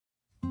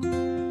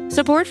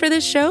Support for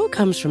this show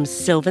comes from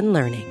Sylvan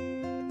Learning.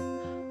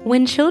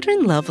 When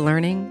children love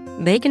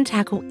learning, they can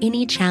tackle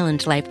any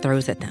challenge life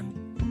throws at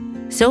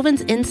them.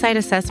 Sylvan's Insight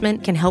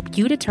Assessment can help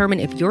you determine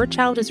if your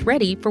child is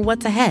ready for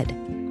what's ahead.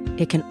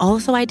 It can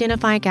also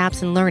identify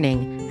gaps in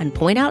learning and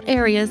point out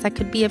areas that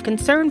could be of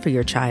concern for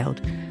your child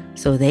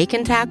so they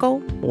can tackle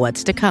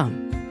what's to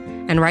come.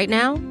 And right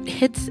now,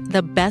 it's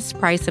the best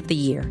price of the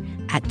year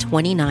at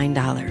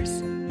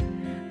 $29.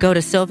 Go to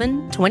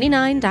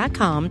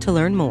sylvan29.com to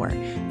learn more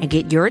and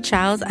get your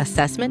child's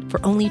assessment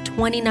for only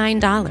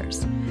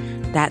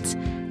 $29. That's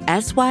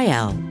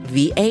SYLVAN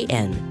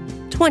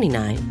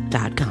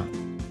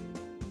 29.com.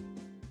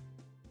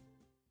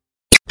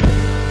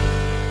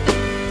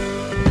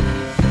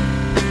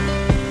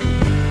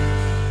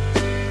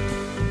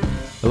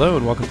 Hello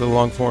and welcome to the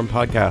Longform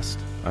Podcast.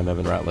 I'm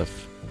Evan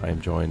Ratliff. I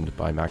am joined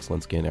by Max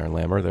Linsky and Aaron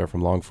Lammer. They're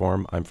from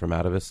Longform. I'm from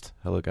Atavist.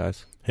 Hello,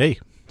 guys. Hey.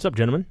 What's up,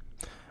 gentlemen?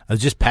 I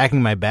was just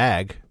packing my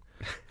bag.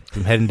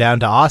 I'm heading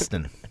down to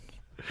Austin.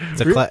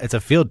 It's a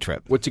field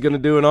trip. What you going to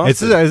do in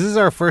Austin? This is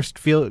our first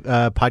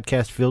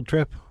podcast field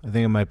trip. I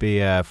think it might be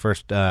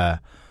first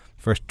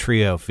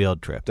trio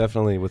field trip.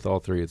 Definitely with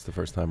all three, it's the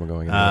first time we're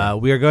going in there.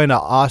 We are going to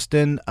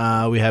Austin.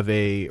 We have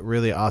a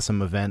really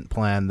awesome event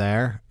planned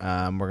there.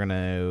 We're going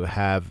to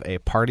have a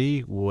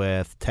party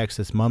with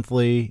Texas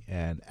Monthly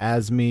and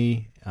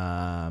ASME.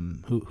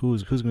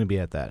 Who's going to be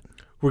at that?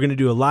 We're going to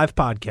do a live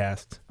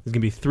podcast. There's going to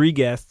be 3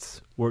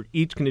 guests. We're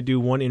each going to do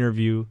one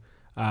interview.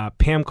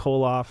 Pam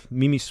Koloff,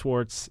 Mimi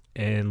Swartz,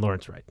 and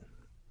Lawrence Wright.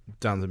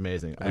 Sounds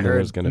amazing. I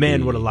heard,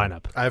 man, what a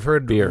lineup! I've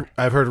heard beer.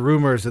 I've heard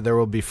rumors that there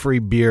will be free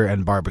beer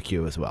and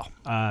barbecue as well.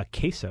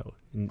 Queso.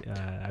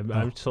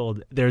 I'm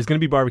told there's going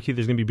to be barbecue,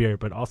 there's going to be beer,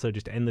 but also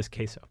just endless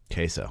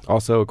queso.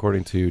 Also,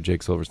 according to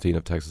Jake Silverstein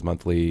of Texas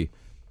Monthly,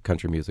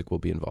 country music will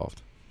be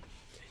involved.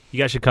 You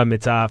guys should come.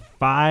 It's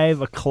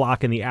 5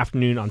 o'clock in the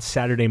afternoon on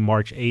Saturday,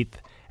 March 8th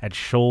at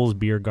Shoals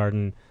Beer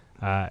Garden.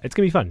 It's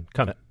going to be fun.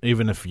 Come.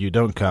 Even if you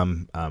don't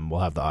come,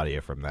 we'll have the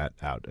audio from that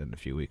out in a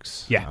few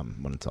weeks. Yeah.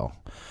 When it's all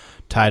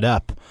tied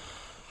up.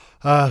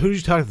 Who did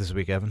you talk to this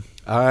week, Evan?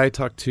 I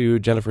talked to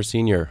Jennifer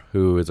Senior,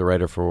 who is a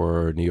writer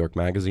for New York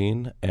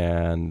Magazine,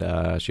 and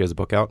she has a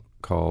book out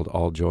called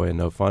All Joy and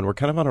No Fun. We're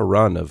kind of on a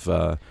run of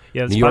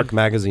New York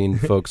Magazine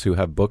folks who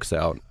have books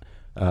out.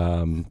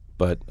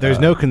 But there's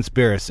no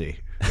conspiracy.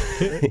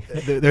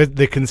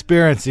 The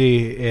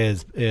conspiracy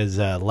is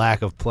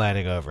lack of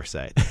planning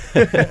oversight.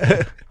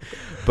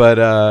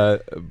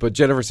 But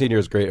Jennifer Senior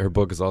is great. Her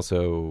book is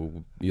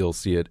also, you'll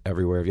see it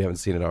everywhere. If you haven't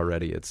seen it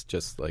already, it's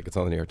just like it's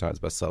on the New York Times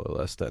bestseller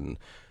list. And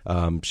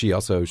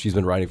she's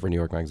been writing for New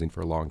York Magazine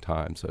for a long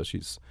time, so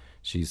she's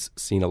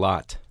seen a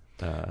lot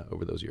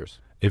over those years.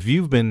 If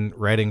you've been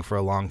writing for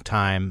a long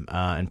time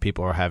and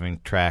people are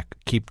having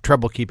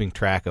trouble keeping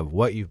track of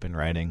what you've been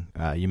writing,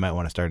 you might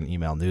want to start an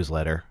email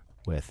newsletter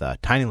with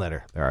Tiny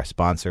Letter. They're our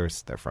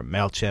sponsors. They're from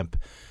MailChimp.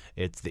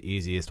 It's the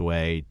easiest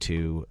way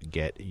to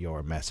get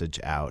your message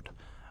out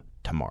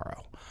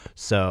tomorrow.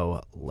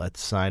 So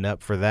let's sign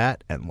up for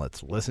that and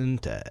let's listen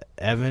to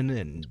Evan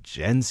and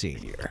Jen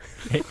Senior.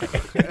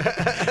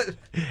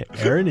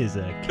 Aaron is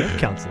a camp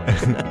counselor.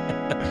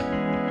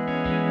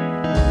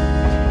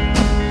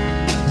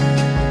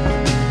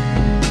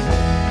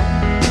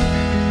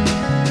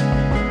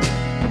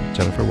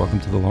 Jennifer, welcome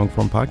to the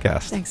Longform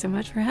Podcast. Thanks so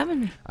much for having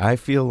me. I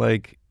feel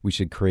like we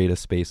should create a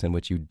space in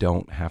which you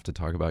don't have to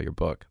talk about your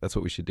book. That's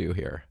what we should do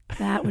here.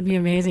 That would be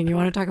amazing. You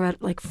want to talk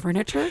about like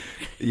furniture?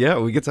 Yeah,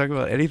 we could talk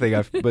about anything.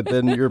 But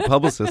then your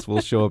publicist will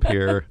show up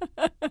here,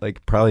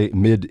 like probably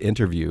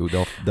mid-interview.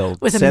 They'll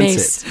with sense a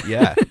mace. It.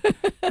 Yeah.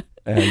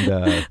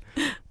 And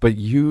but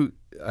you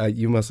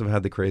must have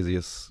had the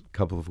craziest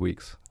couple of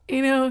weeks.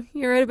 You know,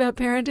 you're right about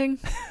parenting.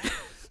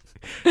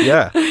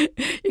 Yeah.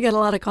 You got a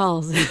lot of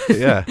calls.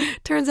 Yeah.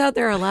 Turns out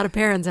there are a lot of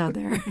parents out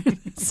there.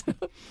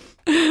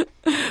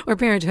 Or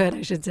parenthood,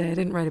 I should say. I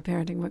didn't write a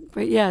parenting book.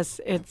 But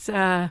yes, it's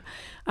I'm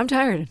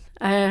tired.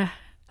 I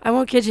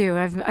won't kid you.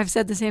 I've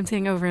said the same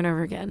thing over and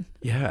over again.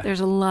 Yeah.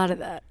 There's a lot of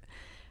that.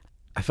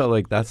 I felt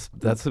like that's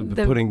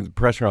putting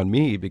pressure on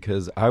me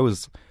because I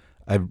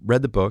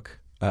read the book,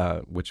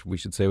 which we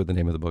should say what the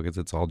name of the book is.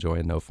 It's All Joy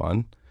and No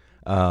Fun.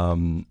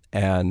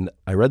 And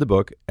I read the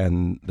book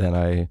and then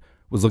I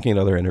was looking at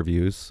other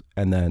interviews,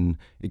 and then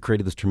it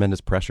created this tremendous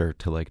pressure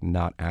to like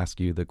not ask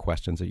you the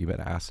questions that you've been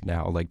asked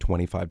now like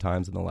 25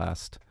 times in the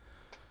last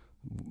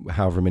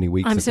however many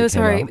weeks. I'm so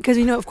sorry because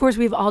of course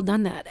we've all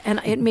done that,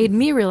 and it made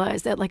me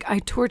realize that like I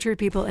tortured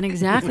people in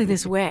exactly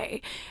this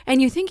way.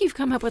 And you think you've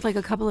come up with like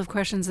a couple of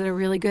questions that are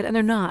really good, and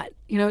they're not.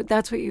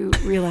 That's what you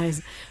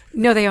realize.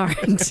 No, they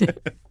aren't.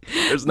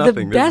 There's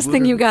nothing. The best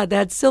thing you got,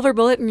 that silver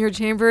bullet in your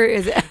chamber,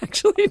 is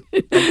actually.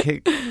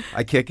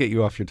 I can't get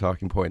you off your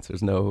talking points.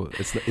 It's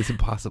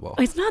impossible.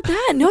 It's not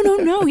that.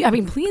 No. I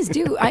mean, please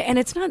do. And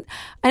it's not.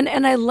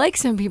 And I like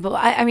some people.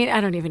 I mean,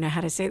 I don't even know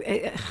how to say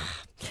it.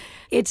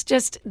 It's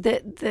just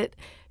that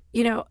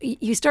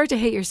you start to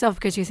hate yourself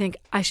because you think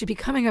I should be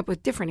coming up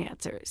with different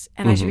answers,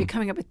 and I should be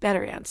coming up with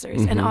better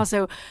answers, and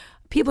also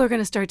people are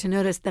going to start to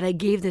notice that I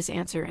gave this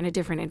answer in a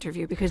different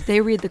interview because they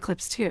read the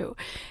clips too.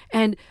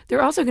 And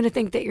they're also going to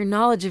think that your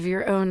knowledge of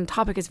your own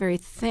topic is very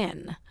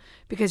thin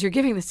because you're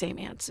giving the same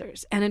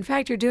answers. And in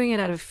fact, you're doing it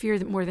out of fear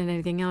more than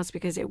anything else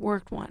because it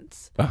worked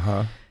once.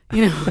 Uh-huh.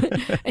 You know,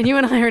 and you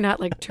and I are not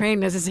like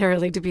trained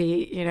necessarily to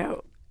be, you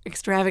know,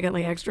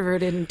 extravagantly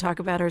extroverted and talk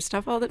about our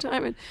stuff all the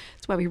time. And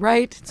it's why we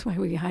write. It's why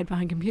we hide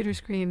behind computer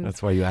screens.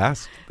 That's why you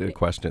ask the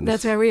questions.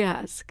 That's why we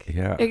ask.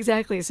 Yeah.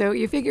 Exactly. So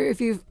you figure if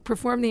you've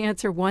performed the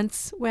answer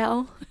once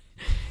well,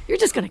 you're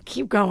just going to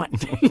keep going.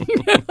 You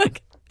know,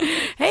 like,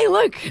 hey,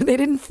 look, they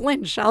didn't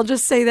flinch. I'll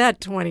just say that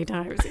 20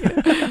 times. You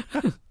know?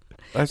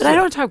 But I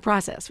don't talk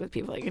process with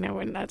people, you know,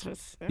 when that's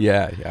what's...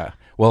 Yeah.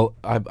 Well,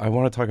 I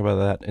want to talk about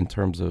that in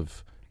terms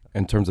of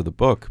the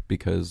book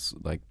because,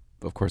 like,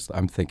 of course,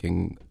 I'm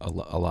thinking a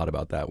lot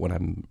about that when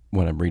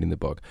I'm reading the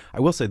book. I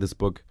will say this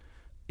book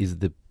is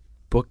the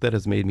book that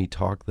has made me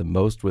talk the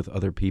most with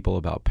other people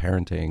about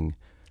parenting,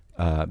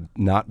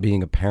 not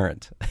being a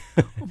parent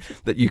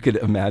that you could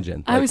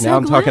imagine. Like, so now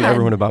I'm talking to glad.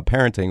 everyone about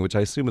parenting, which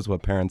I assume is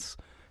what parents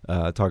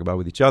talk about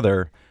with each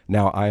other.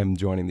 Now I am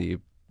joining the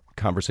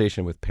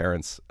conversation with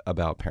parents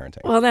about parenting.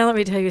 Well, now let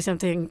me tell you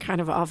something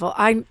kind of awful.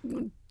 I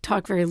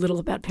talk very little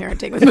about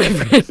parenting with my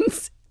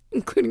friends,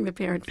 including the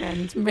parent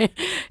friends.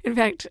 In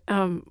fact,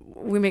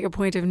 we make a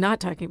point of not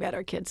talking about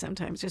our kids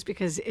sometimes just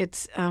because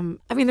it's,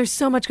 there's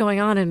so much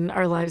going on in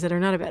our lives that are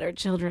not about our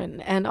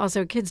children. And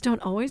also kids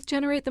don't always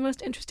generate the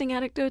most interesting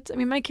anecdotes. I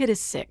mean, my kid is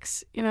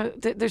 6. You know,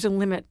 there's a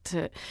limit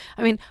to,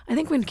 I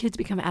think when kids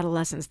become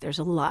adolescents, there's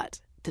a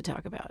lot to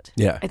talk about.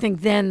 Yeah. I think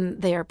then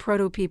they are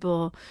proto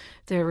people,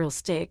 they're real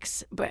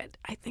stakes. But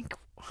I think,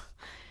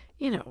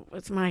 you know,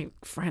 with my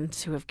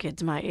friends who have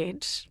kids my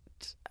age,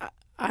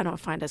 I don't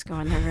find us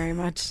going there very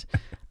much.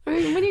 I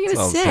mean, what are you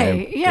going to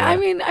say? Yeah, I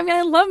mean,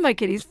 I love my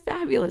kid. He's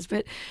fabulous.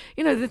 But,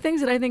 you know, the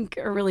things that I think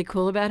are really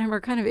cool about him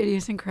are kind of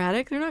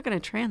idiosyncratic. They're not going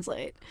to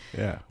translate.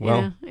 Yeah.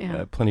 Well,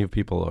 Yeah. Plenty of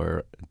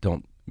people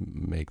don't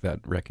make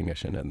that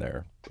recognition, and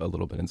they're a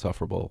little bit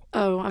insufferable.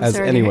 Oh, I'm as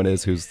sorry. anyone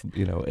is who's,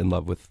 you know, in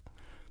love with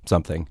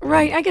something.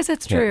 Right. I guess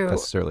that's Can't true.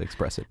 necessarily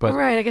express it. But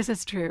Right. I guess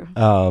that's true.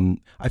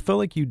 I felt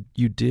like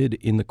you did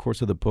in the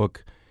course of the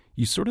book,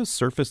 you sort of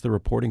surfaced the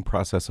reporting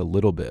process a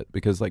little bit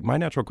because, like, my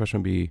natural question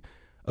would be,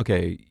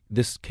 okay,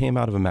 this came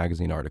out of a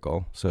magazine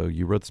article. So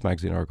you wrote this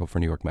magazine article for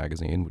New York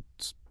Magazine,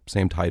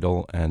 same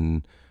title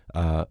and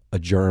a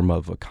germ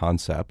of a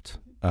concept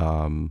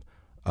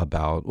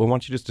about, well, why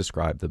don't you just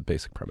describe the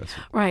basic premise?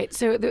 Right.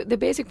 So the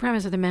basic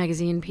premise of the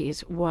magazine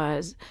piece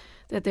was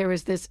that there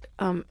was this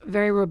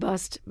very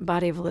robust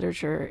body of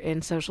literature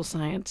in social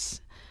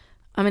science.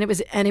 I mean,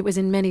 it was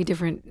in many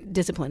different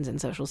disciplines in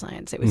social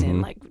science. It was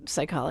in like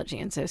psychology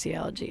and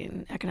sociology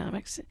and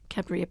economics. It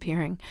kept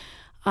reappearing.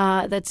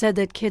 That said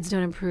that kids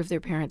don't improve their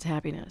parents'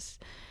 happiness.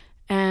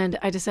 And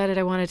I decided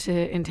I wanted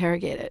to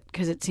interrogate it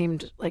because it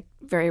seemed like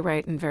very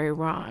right and very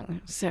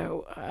wrong.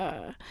 So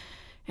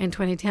in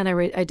 2010,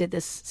 I did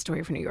this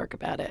story for New York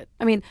about it.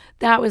 I mean,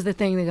 that was the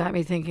thing that got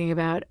me thinking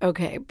about,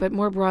 okay, but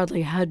more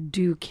broadly, how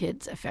do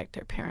kids affect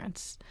their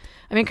parents?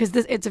 I mean, because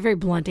it's a very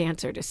blunt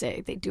answer to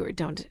say they do or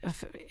don't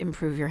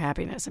improve your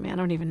happiness. I mean, I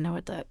don't even know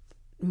what that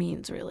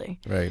means, really.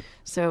 Right.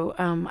 So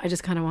I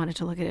just kind of wanted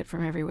to look at it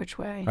from every which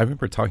way. I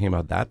remember talking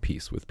about that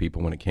piece with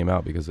people when it came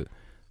out because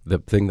the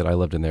thing that I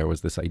loved in there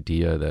was this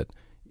idea that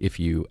if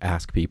you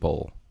ask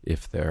people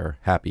if they're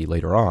happy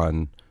later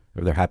on,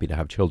 or they're happy to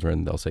have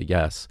children, they'll say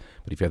yes.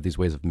 But if you have these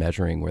ways of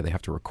measuring where they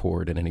have to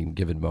record at any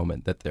given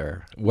moment that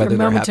they're whether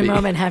they're happy,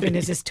 moment-to-moment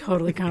happiness is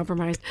totally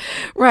compromised.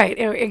 Right,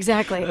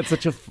 exactly. That's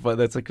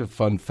like a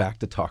fun fact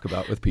to talk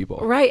about with people.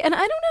 Right, and I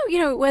don't know, you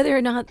know, whether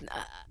or not.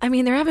 I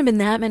mean, there haven't been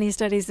that many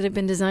studies that have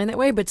been designed that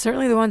way, but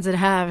certainly the ones that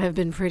have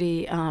been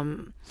pretty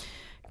have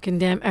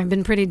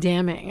been pretty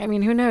damning. I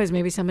mean, who knows?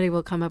 Maybe somebody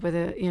will come up with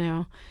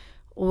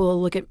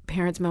we'll look at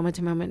parents'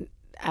 moment-to-moment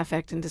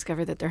affect and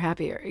discover that they're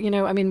happier, you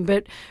know. I mean,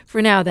 but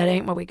for now, that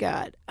ain't what we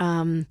got.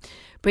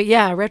 But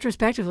yeah,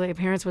 retrospectively,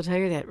 parents will tell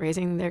you that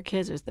raising their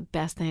kids was the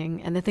best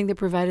thing and the thing that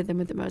provided them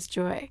with the most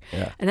joy.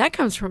 Yeah. And that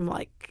comes from,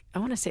 like, I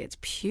want to say it's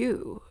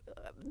Pew.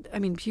 I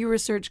mean, Pew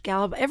Research,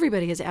 Gallup,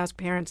 everybody has asked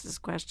parents this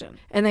question.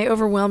 And they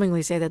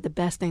overwhelmingly say that the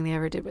best thing they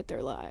ever did with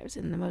their lives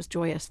and the most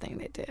joyous thing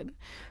they did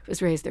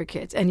was raise their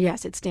kids. And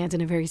yes, it stands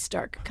in a very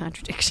stark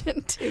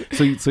contradiction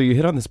to... So you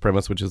hit on this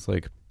premise, which is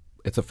like,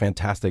 it's a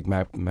fantastic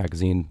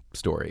magazine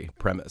story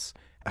premise.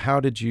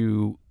 How did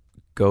you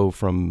go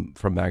from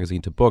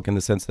magazine to book, in the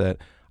sense that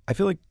I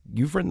feel like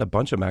you've written a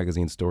bunch of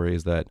magazine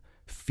stories that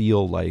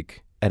feel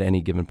like at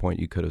any given point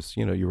you could have,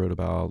 you know, you wrote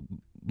about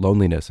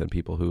loneliness and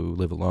people who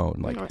live alone,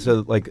 like,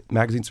 so like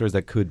magazine stories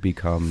that could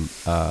become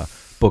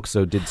books.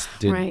 So did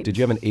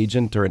you have an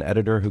agent or an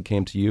editor who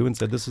came to you and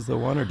said this is the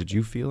one, or did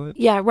you feel it?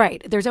 Yeah,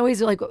 right. There's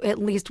always like at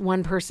least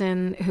one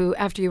person who,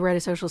 after you write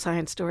a social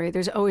science story,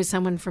 there's always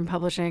someone from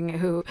publishing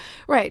who,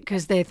 right,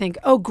 because they think,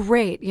 oh,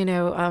 great, you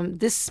know,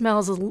 this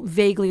smells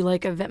vaguely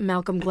like a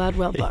Malcolm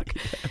Gladwell book.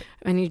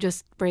 and you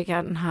just break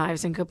out in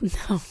hives and go,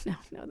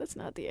 no, that's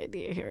not the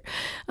idea here.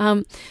 I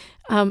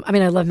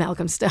mean, I love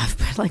Malcolm's stuff,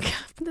 but like,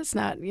 that's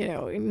not,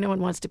 no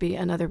one wants to be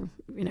another,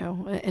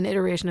 an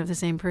iteration of the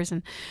same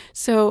person.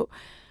 So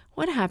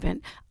what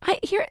happened?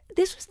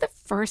 This was the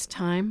first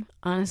time,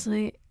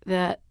 honestly,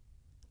 that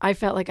I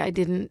felt like I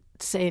didn't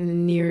say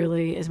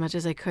nearly as much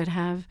as I could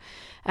have.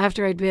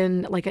 After I'd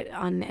been like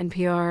on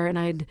NPR and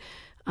I'd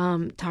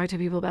talked to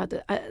people about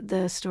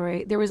the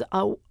story, there was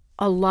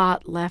a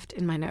lot left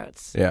in my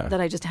notes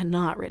that I just had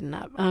not written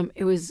up.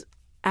 It was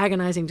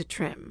agonizing to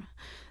trim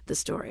the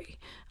story.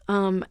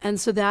 And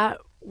so that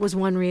was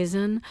one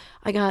reason.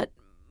 I got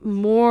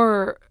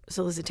more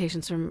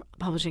solicitations from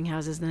publishing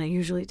houses than I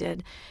usually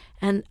did.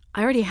 And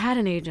I already had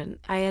an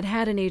agent. I had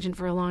had an agent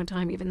for a long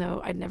time, even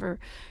though I'd never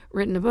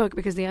written a book,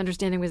 because the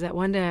understanding was that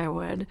one day I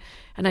would,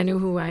 and I knew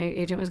who my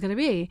agent was going to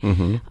be.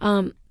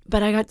 Mm-hmm.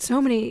 But I got so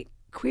many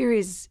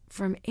queries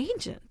from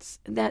agents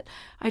that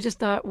I just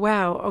thought,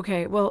 wow,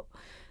 okay, well,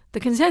 the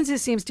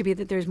consensus seems to be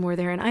that there's more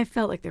there, and I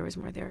felt like there was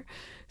more there.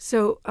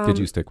 So did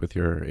you stick with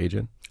your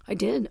agent? I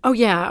did. Oh,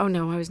 yeah. Oh,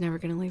 no, I was never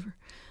going to leave her.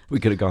 We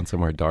could have gone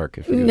somewhere dark.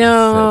 If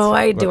no,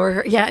 I adore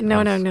her. Yeah,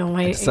 no.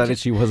 I decided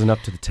she wasn't up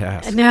to the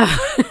task. No.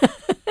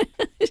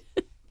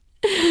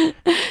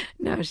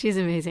 No, she's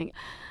amazing.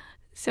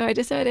 So I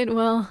decided,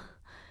 well,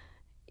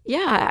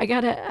 yeah,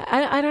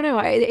 I don't know.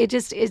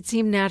 It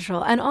seemed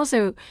natural. And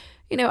also,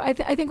 I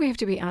think we have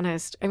to be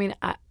honest. I mean,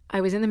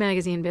 I was in the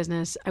magazine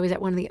business. I was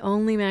at one of the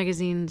only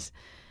magazines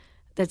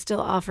that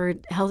still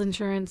offered health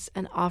insurance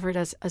and offered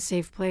us a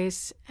safe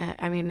place.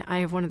 I mean, I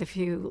have one of the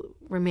few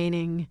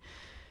remaining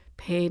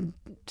paid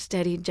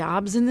steady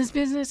jobs in this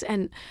business.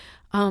 And,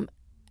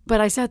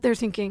 but I sat there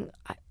thinking,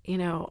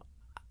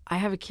 I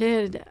have a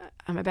kid,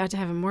 I'm about to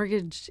have a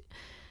mortgage,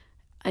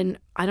 and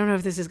I don't know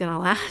if this is going to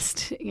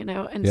last,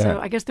 And so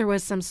I guess there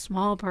was some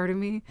small part of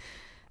me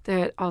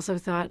that also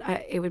thought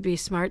it would be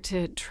smart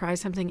to try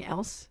something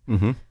else.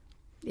 Mm-hmm.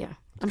 Yeah.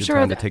 I'm sure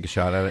time to take a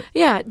shot at it.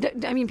 Yeah.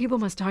 I mean, people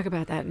must talk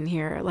about that in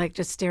here, like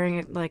just staring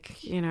at,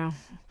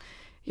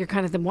 you're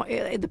kind of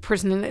the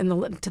person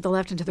to the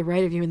left and to the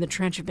right of you in the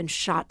trench have been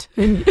shot,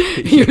 and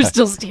you're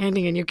still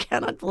standing and you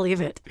cannot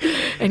believe it.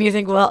 And you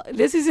think, well,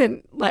 this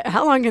isn't like,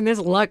 how long can this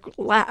luck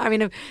last? I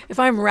mean, if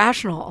I'm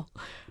rational,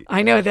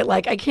 I know that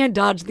I can't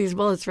dodge these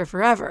bullets for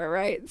forever,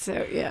 right?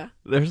 So yeah,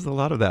 there's a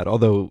lot of that.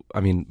 Although,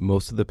 I mean,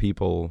 most of the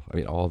people,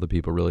 all the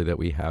people really that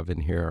we have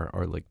in here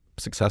are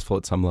successful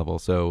at some level.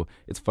 So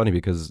it's funny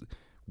because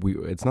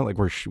it's not like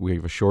we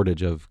have a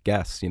shortage of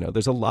guests.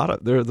 There's a lot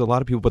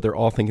of people, but they're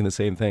all thinking the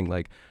same thing.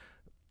 Like,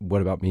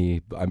 what about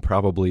me? I'm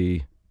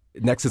probably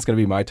next. It's going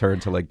to be my turn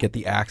to get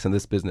the axe in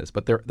this business.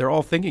 But they're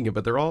all thinking it,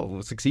 but they're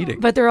all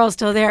succeeding. But they're all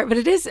still there. But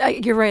it is.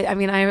 You're right. I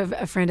mean, I have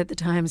a friend at the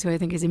Times who I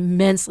think is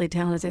immensely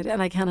talented,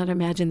 and I cannot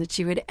imagine that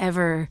she would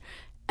ever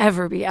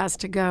be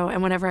asked to go.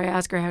 And whenever I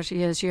ask her how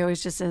she is, she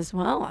always just says,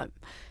 "Well, I'm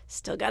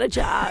still got a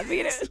job."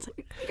 It's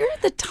like, you're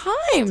at the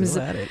Times.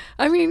 Still at it.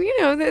 I mean,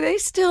 they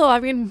still. I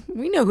mean,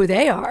 we know who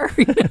they are.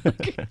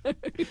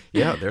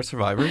 Yeah, they're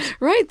survivors.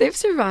 Right, they've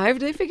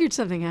survived. They figured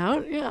something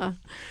out. Yeah.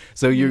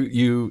 So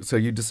you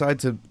decide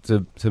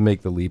to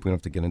make the leap. We don't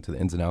have to get into the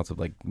ins and outs of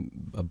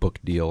a book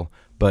deal,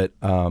 but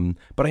I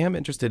am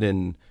interested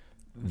in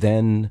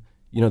then.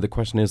 The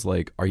question is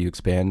are you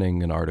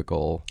expanding an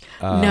article?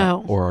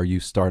 No. Or are you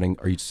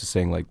just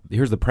saying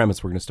here's the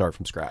premise, we're going to start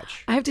from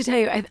scratch? I have to tell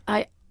you,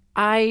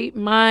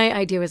 my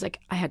idea was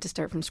I had to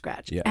start from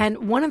scratch. Yeah.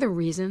 And one of the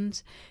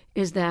reasons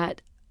is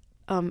that,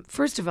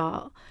 first of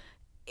all,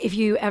 if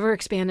you ever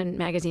expand a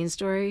magazine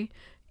story,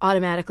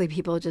 automatically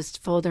people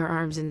just fold their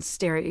arms and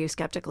stare at you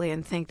skeptically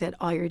and think that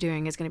all you're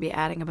doing is going to be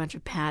adding a bunch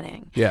of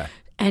padding. Yeah.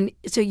 And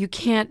so you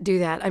can't do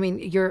that. I mean,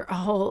 your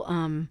whole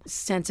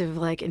sense of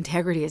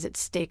integrity is at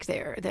stake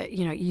there, that,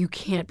 you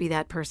can't be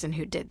that person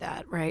who did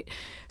that, right?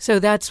 So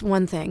that's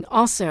one thing.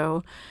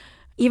 Also,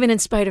 even in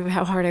spite of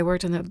how hard I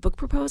worked on the book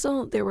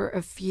proposal, there were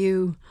a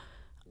few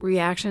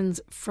reactions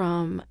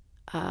from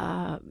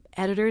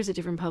editors at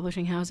different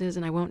publishing houses,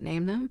 and I won't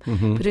name them,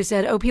 but who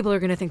said, people are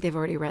going to think they've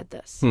already read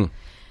this.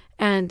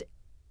 And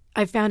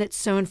I found it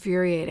so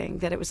infuriating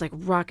that it was like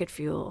rocket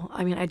fuel.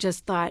 I mean, I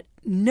just thought,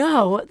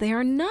 no, they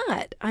are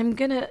not.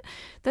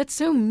 That's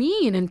so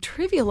mean and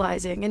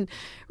trivializing and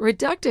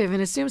reductive,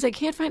 and assumes I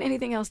can't find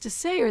anything else to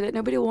say, or that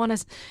nobody will want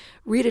to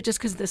read it just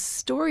because the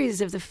stories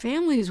of the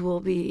families will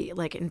be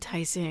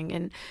enticing,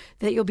 and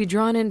that you'll be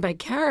drawn in by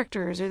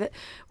characters, or that,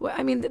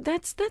 I mean,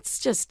 that's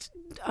just,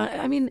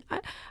 I mean,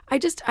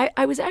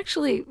 I was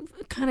actually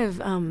kind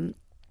of,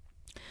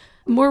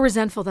 more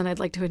resentful than I'd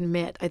like to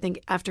admit, I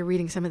think, after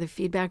reading some of the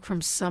feedback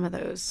from some of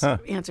those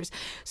answers.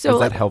 So,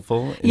 was that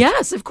helpful?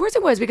 Yes, of course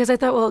it was, because I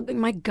thought, well,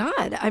 my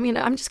God, I mean,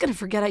 I'm just going to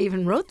forget I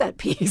even wrote that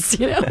piece,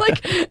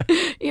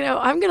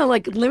 I'm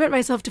going to limit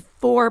myself to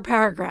 4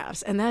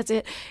 paragraphs, and that's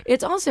it.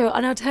 It's also,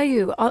 and I'll tell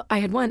you, I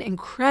had one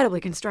incredibly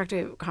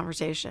constructive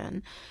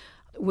conversation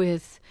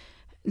with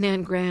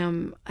Nan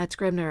Graham at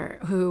Scribner,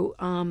 who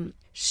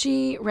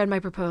she read my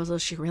proposal.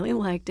 She really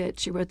liked it.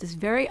 She wrote this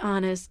very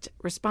honest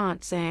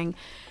response saying,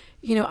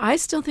 I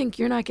still think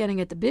you're not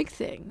getting at the big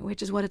thing,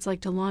 which is what it's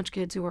like to launch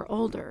kids who are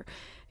older.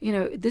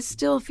 This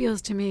still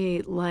feels to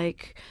me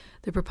like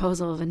the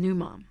proposal of a new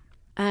mom.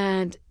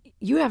 And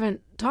you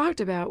haven't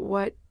talked about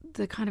what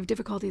the kind of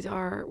difficulties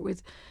are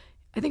with,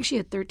 I think she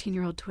had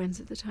 13-year-old twins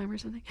at the time or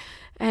something.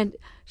 And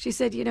she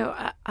said,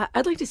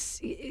 I'd like to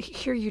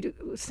hear you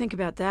think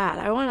about that.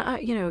 I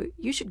want to,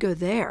 you should go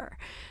there.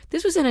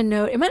 This was in a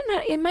note. It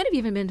might have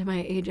even been to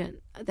my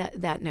agent,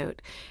 that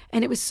note.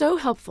 And it was so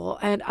helpful.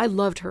 And I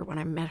loved her when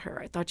I met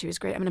her. I thought she was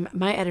great. I mean,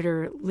 my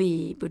editor,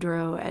 Lee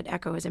Boudreau at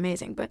Echo, is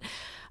amazing. But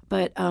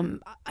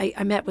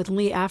I met with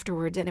Lee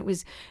afterwards, and it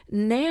was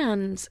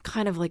Nan's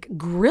kind of like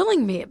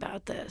grilling me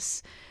about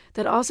this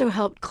that also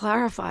helped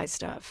clarify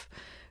stuff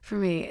for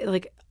me.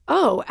 Like,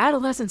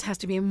 adolescence has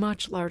to be a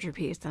much larger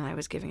piece than I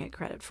was giving it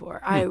credit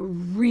for. I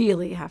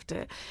really have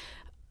to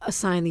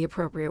assign the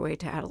appropriate weight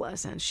to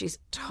adolescence. She's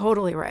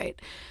totally right.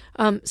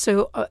 The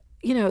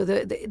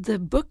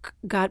book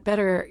got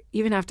better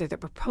even after the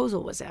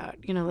proposal was out.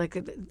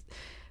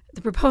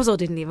 The proposal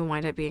didn't even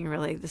wind up being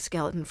really the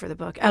skeleton for the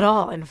book at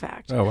all, in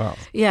fact. Oh, wow.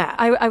 Yeah,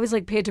 I was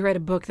paid to write a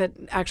book that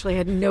actually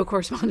had no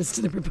correspondence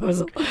to the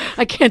proposal.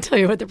 I can't tell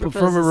you what the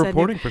proposal said. But from a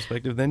reporting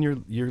perspective, then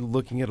you're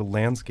looking at a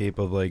landscape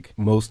of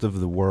most of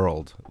the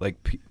world,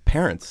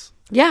 parents.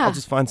 Yeah. I'll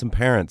just find some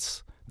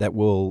parents that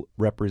will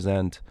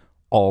represent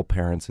all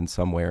parents in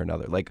some way or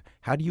another.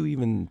 How do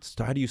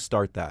you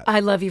start that?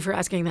 I love you for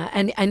asking that.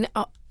 And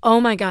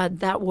oh my God,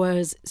 that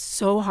was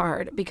so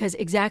hard because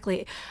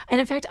exactly. And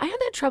in fact, I had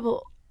that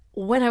trouble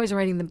when I was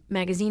writing the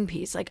magazine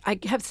piece. I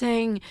kept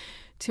saying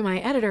to my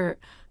editor,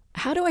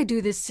 how do I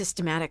do this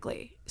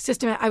systematically?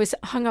 I was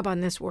hung up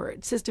on this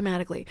word,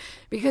 systematically,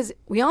 because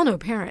we all know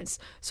parents.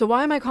 So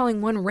why am I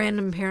calling one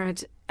random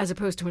parent as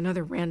opposed to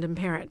another random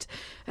parent?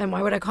 And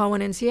why would I call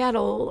one in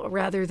Seattle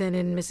rather than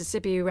in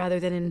Mississippi, rather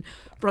than in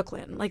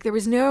Brooklyn? There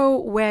was no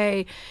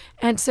way.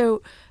 And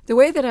so the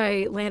way that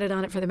I landed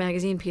on it for the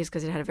magazine piece,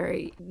 because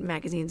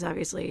magazines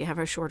obviously have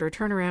a shorter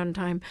turnaround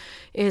time,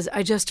 is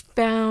I just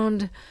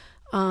found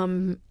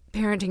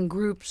parenting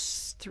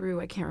groups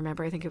through, I can't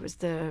remember, I think it was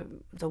the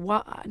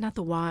Y, not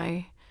the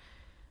Y.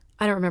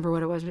 I don't remember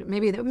what it was, but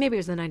maybe it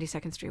was the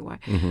 92nd Street Y.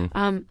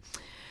 Mm-hmm.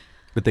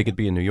 But they could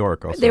be in New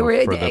York also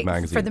for the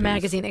magazine.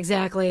 Magazine,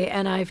 exactly.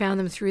 And I found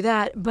them through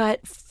that.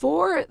 But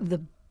for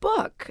the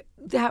book,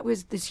 that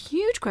was this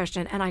huge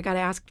question. And I got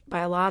asked by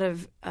a lot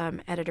of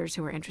editors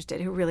who were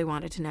interested, who really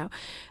wanted to know.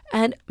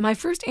 And my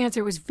first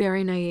answer was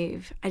very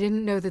naive. I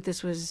didn't know that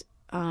this was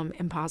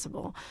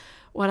impossible.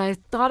 What I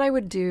thought I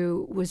would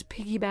do was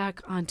piggyback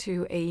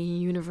onto a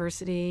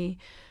university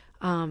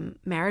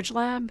marriage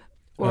lab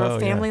or a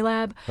family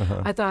lab.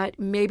 Uh-huh. I thought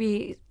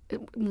maybe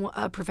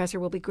a professor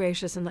will be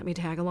gracious and let me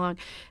tag along.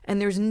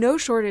 And there's no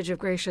shortage of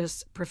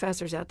gracious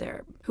professors out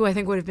there who I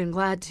think would have been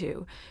glad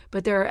to.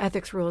 But there are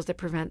ethics rules that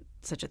prevent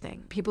such a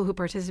thing. People who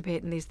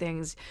participate in these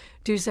things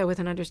do so with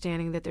an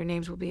understanding that their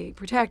names will be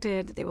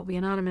protected, that they will be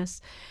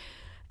anonymous.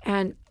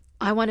 And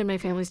I wanted my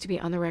families to be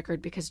on the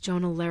record because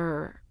Jonah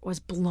Lehrer was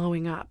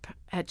blowing up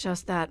at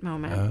just that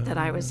moment that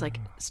I was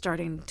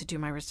starting to do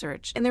my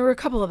research. And there were a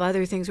couple of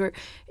other things where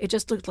it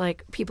just looked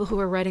like people who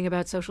were writing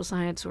about social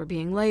science were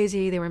being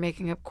lazy. They were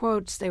making up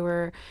quotes. They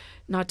were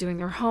not doing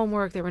their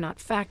homework. They were not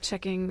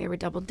fact-checking. They were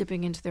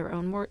double-dipping into their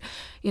own work.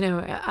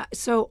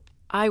 So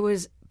I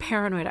was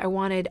paranoid. I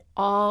wanted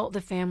all the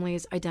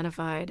families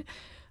identified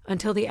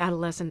until the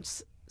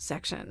adolescence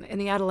section. In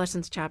the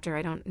adolescence chapter,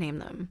 I don't name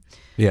them.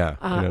 Yeah.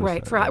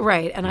 Right.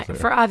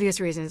 For obvious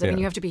reasons. I mean,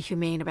 you have to be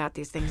humane about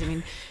these things. I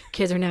mean,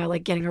 kids are now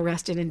getting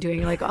arrested and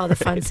doing all the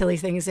fun, silly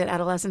things that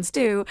adolescents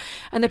do.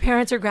 And the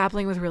parents are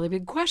grappling with really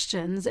big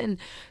questions. And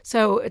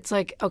so it's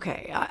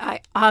okay,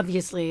 I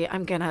obviously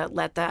I'm going to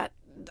let that.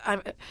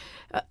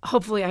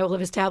 Hopefully I will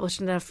have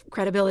established enough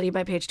credibility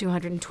by page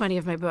 220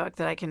 of my book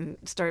that I can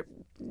start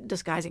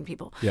disguising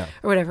people or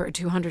whatever, or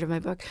 200 of my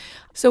book.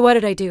 So what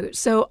did I do?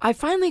 So I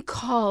finally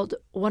called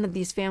one of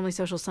these family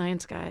social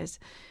science guys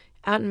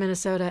out in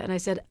Minnesota, and I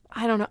said,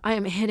 I don't know, I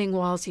am hitting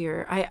walls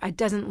here. It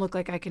doesn't look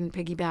like I can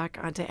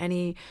piggyback onto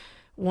any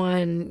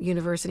one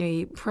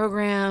university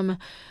program.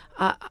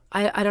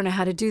 I don't know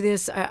how to do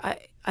this. I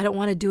don't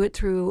want to do it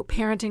through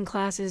parenting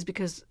classes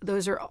because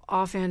those are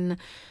often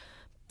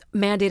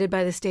mandated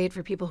by the state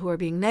for people who are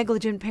being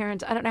negligent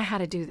parents. I don't know how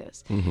to do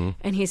this. Mm-hmm.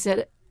 And he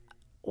said,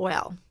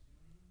 well,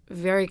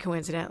 very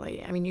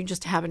coincidentally, I mean, you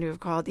just happen to have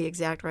called the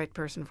exact right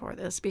person for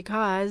this,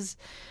 because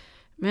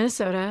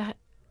Minnesota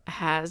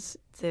has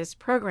this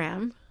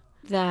program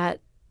that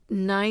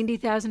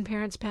 90,000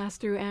 parents pass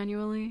through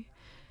annually.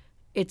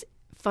 It's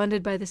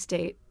funded by the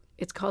state.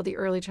 It's called the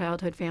Early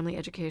Childhood Family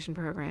Education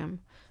Program.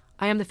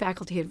 I am the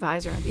faculty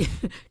advisor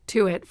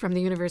to it from the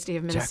University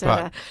of Minnesota.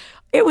 Jackpot.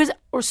 It was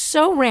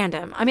so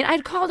random. I mean, I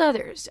had called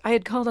others. I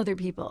had called other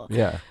people.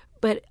 Yeah.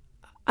 But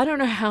I don't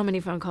know how many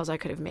phone calls I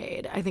could have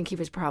made. I think he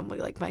was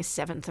probably my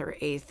seventh or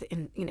eighth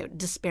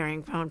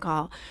despairing phone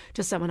call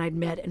to someone I'd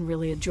met and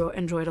really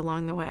enjoyed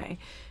along the way.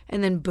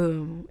 And then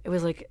boom, it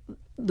was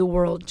the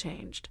world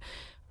changed.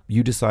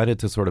 you decided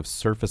to sort of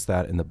surface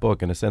that in the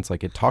book in a sense,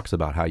 like it talks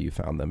about how you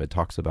found them. It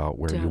talks about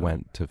where you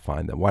went to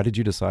find them. Why did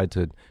you decide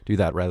to do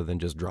that rather than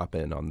just drop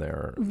in on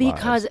their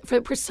Because lives?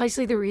 for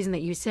precisely the reason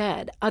that you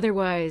said.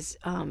 Otherwise,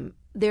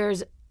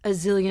 there's a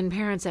zillion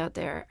parents out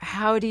there.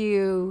 How do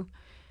you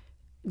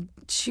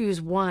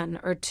choose one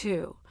or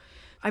two?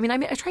 I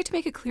tried to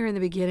make it clear in the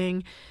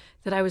beginning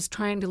that I was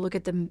trying to look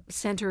at the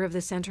center of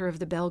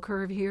the bell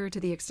curve here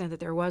to the extent that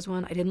there was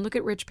one. I didn't look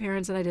at rich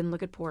parents and I didn't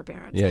look at poor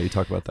parents. Yeah, you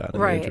talk about that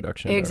in the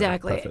introduction.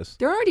 Exactly. Preface.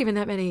 There aren't even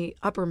that many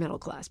upper middle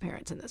class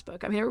parents in this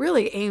book. I mean, it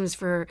really aims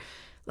for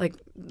like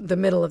the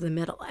middle of the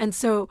middle. And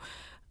so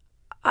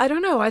I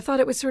don't know. I thought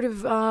it was sort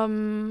of,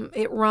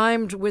 it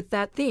rhymed with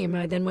that theme.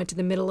 I then went to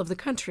the middle of the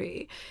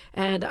country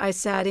and I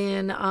sat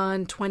in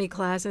on 20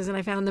 classes and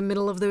I found the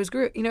middle of those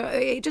groups. You know,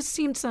 it just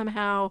seemed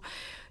somehow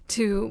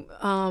to,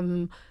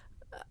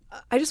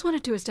 I just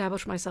wanted to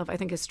establish myself, I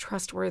think, as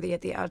trustworthy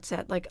at the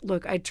outset. Like,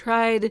 look, I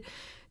tried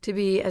to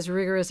be as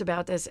rigorous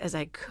about this as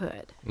I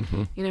could.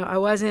 Mm-hmm. You know, I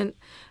wasn't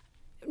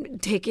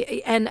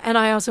taking, and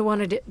I also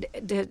wanted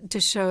to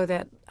show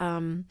that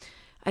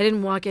I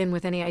didn't walk in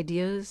with any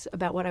ideas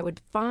about what I would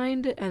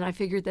find. And I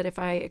figured that if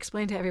I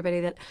explained to everybody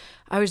that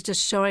I was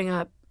just showing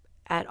up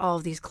at all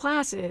of these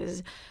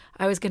classes,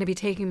 I was going to be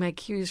taking my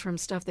cues from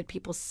stuff that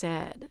people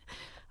said.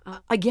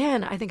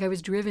 Again, I think I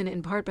was driven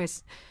in part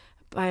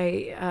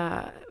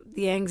by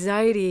the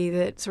anxiety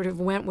that sort of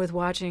went with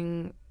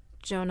watching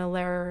Jonah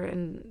Lehrer,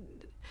 and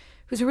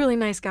who's a really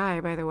nice guy,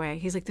 by the way.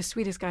 He's like the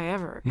sweetest guy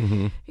ever,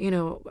 mm-hmm. you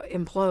know,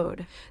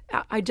 implode.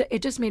 It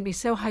just made me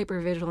so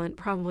hypervigilant,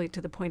 probably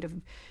to the point of,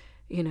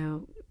 you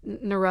know,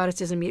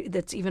 neuroticism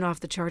that's even off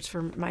the charts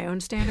for my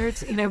own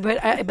standards, you know,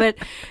 but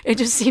it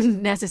just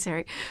seemed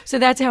necessary. So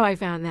that's how I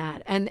found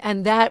that.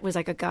 And that was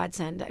like a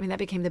godsend. I mean, that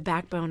became the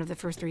backbone of the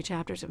first 3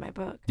 chapters of my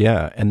book.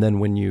 Yeah. And then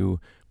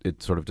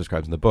it sort of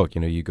describes in the book,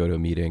 you know, you go to a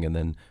meeting and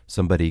then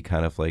somebody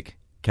kind of like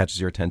catches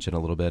your attention a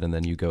little bit and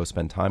then you go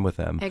spend time with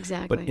them.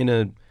 Exactly. But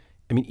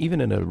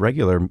even in a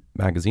regular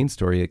magazine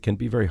story, it can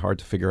be very hard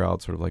to figure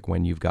out sort of like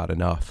when you've got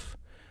enough.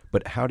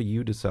 But how do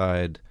you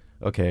decide,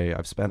 okay,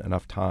 I've spent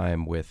enough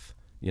time with,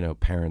 you know,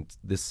 parents,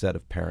 this set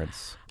of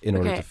parents in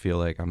order to feel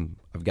like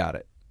I've got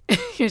it?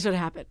 Here's what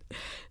happened.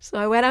 So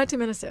I went out to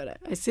Minnesota.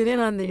 I sit in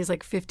on these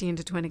like 15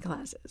 to 20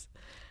 classes.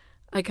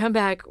 I come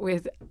back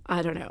with,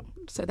 I don't know,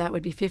 so that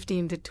would be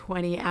 15 to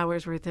 20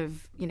 hours worth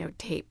of, you know,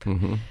 tape.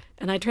 Mm-hmm.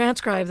 And I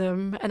transcribe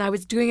them. And I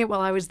was doing it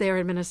while I was there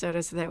in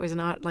Minnesota, so that was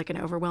not like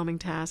an overwhelming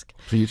task.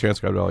 So you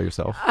transcribed it all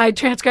yourself? I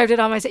transcribed it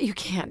all myself. You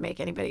can't make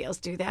anybody else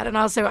do that. And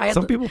also,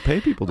 some people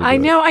pay people to do it. I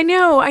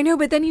know.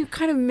 But then you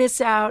kind of miss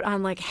out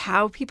on like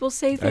how people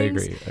say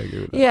things. I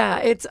agree with that. Yeah,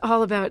 it's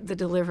all about the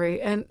delivery.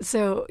 And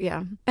so,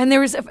 yeah. And there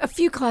was a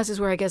few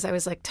classes where I guess I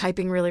was like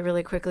typing really,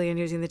 really quickly and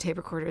using the tape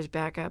recorder as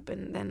backup.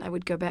 And then I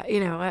would go back. You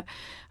know,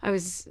 I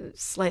was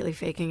slightly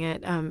faking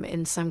it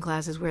in some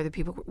classes where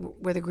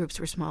the groups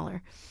were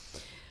smaller.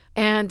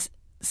 And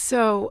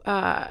so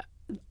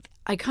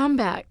I come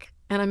back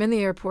and I'm in the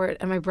airport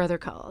and my brother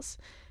calls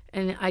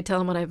and I tell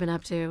him what I've been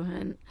up to.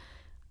 And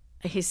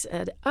he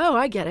said, "Oh,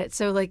 I get it.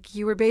 So like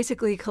you were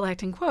basically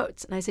collecting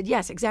quotes." And I said,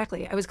 "Yes,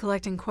 exactly. I was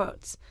collecting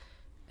quotes."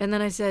 And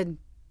then I said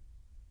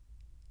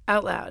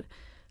out loud,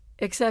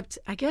 "Except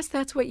I guess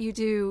that's what you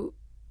do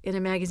in a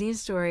magazine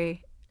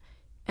story.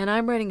 And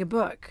I'm writing a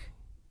book,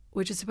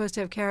 which is supposed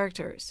to have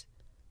characters.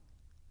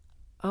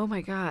 Oh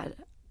my God,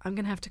 I'm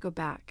going to have to go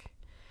back."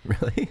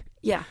 Really?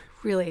 Yeah,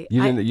 really.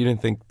 You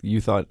didn't think,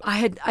 you thought?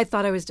 I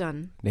thought I was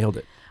done. Nailed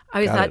it.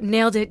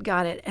 Nailed it,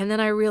 got it. And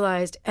then I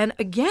realized, and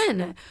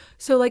again,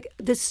 so like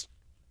this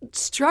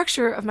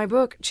structure of my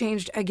book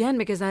changed again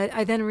because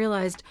I then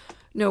realized,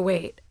 no,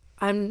 wait,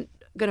 I'm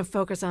going to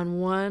focus on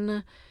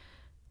one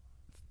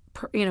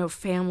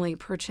family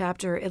per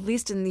chapter, at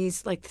least in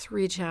these like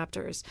 3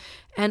 chapters,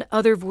 and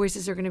other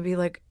voices are going to be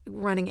like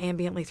running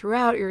ambiently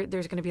throughout.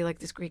 There's going to be like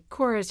this Greek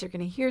chorus. You're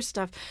going to hear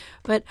stuff.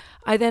 But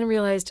I then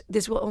realized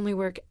this will only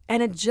work.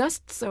 And it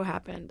just so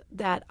happened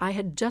that I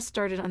had just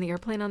started on the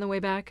airplane on the way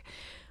back,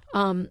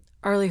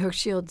 Arlie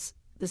Hochschild's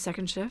The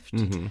Second Shift,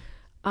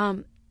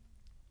 mm-hmm.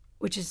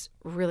 Which is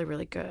really,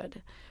 really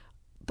good.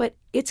 But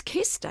it's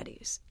case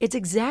studies. It's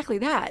exactly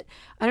that.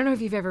 I don't know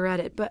if you've ever read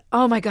it, but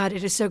oh my God,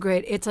 it is so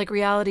great. It's like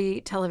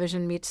reality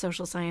television meets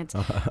social science.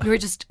 You were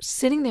just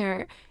sitting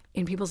there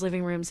in people's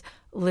living rooms,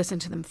 listen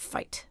to them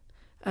fight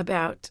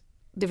about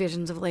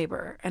divisions of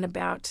labor and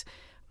about,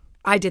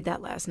 I did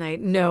that last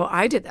night. No,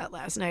 I did that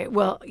last night.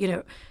 Well, you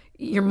know,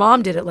 your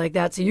mom did it like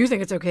that, so you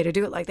think it's okay to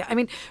do it like that. I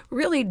mean,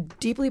 really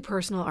deeply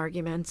personal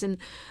arguments and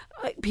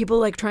people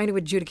like trying to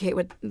adjudicate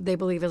what they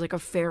believe is like a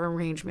fair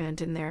arrangement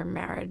in their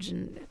marriage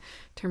in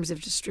terms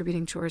of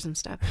distributing chores and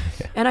stuff.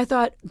 Yeah. And I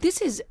thought,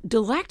 this is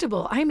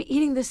delectable. I'm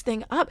eating this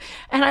thing up.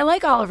 And I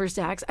like Oliver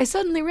Sacks. I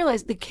suddenly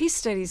realized the case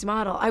studies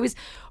model.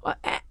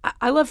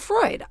 I love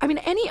Freud. I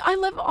mean, I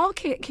love all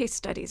case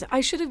studies.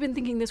 I should have been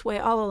thinking this way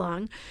all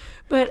along,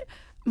 but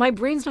my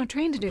brain's not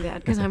trained to do that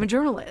because I'm a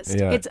journalist.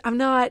 Yeah. I'm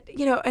not,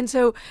 you know, and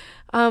so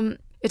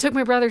It took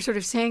my brother sort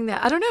of saying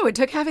that. I don't know. It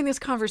took having this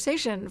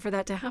conversation for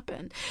that to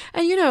happen.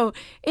 And,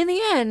 in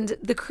the end,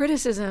 the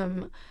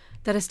criticism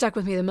that has stuck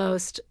with me the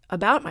most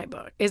about my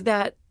book is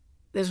that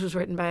this was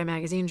written by a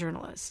magazine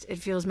journalist. It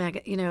feels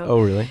Oh,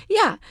 really?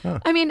 Yeah. Huh.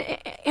 I mean,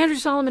 Andrew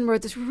Solomon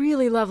wrote this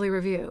really lovely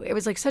review. It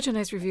was like such a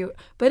nice review.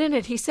 But in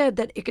it, he said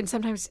that it can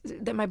sometimes,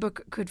 that my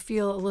book could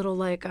feel a little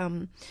like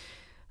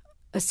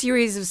a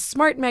series of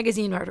smart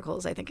magazine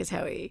articles, I think is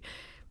how he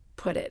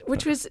put it,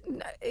 which was,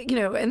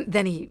 and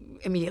then he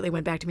immediately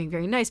went back to being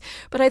very nice.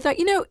 But I thought,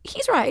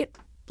 he's right.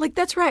 Like,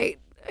 that's right.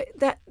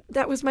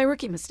 That was my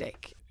rookie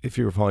mistake. If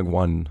you were following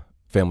one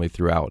family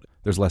throughout,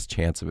 there's less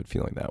chance of it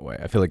feeling that way.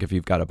 I feel like if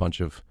you've got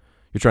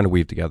you're trying to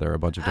weave together a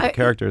bunch of different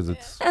characters.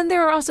 And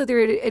there are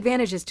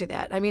advantages to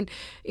that. I mean,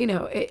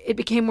 it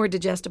became more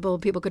digestible.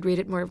 People could read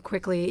it more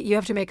quickly. You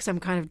have to make some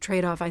kind of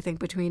trade-off, I think,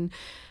 between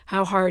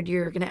how hard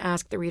you're going to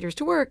ask the readers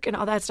to work and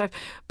all that stuff.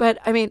 But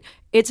I mean,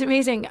 it's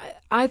amazing.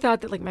 I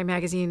thought that like my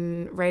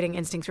magazine writing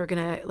instincts were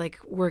going to like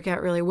work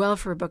out really well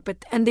for a book,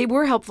 and they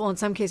were helpful in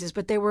some cases,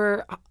 but they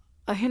were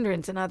a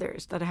hindrance in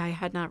others that I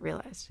had not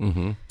realized.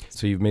 Mm-hmm.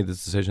 So you've made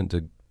this decision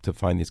to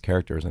find these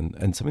characters,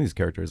 and some of these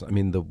characters. I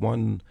mean, the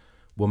one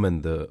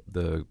woman, the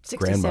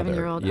grandmother.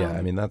 67-year-old. Yeah,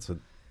 I mean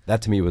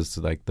that to me was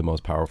like the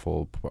most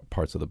powerful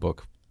parts of the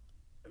book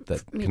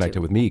that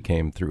connected with me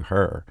came through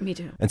her. Me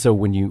too. And so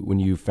when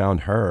you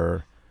found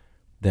her,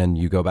 then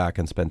you go back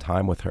and spend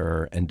time with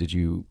her. And did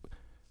you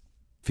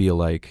feel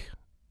like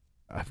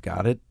I've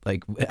got it?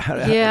 Like,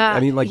 yeah. I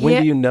mean, like,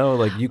 when do you know?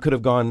 Like, you could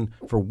have gone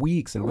for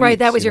weeks and weeks. Right,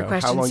 that was your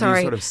question. How long Sorry. do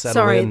you sort of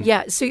settle in?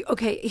 Yeah. So,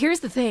 okay,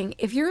 here's the thing.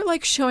 If you're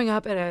like showing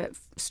up at a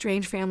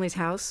strange family's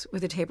house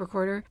with a tape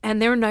recorder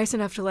and they're nice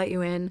enough to let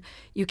you in,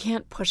 you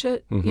can't push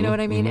it. Mm-hmm, you know what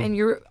I mean? Mm-hmm. And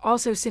you're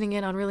also sitting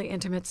in on really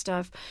intimate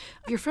stuff.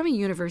 If you're from a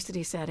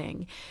university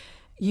setting,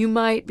 you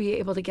might be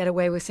able to get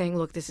away with saying,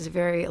 look, this is a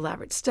very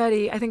elaborate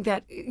study. I think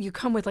that you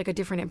come with like a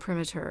different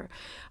imprimatur.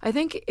 I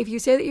think if you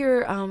say that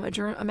you're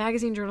a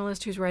magazine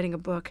journalist who's writing a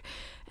book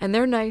and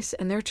they're nice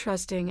and they're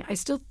trusting, I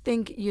still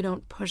think you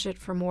don't push it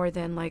for more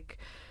than like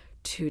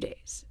 2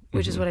 days,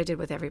 which is what I did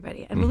with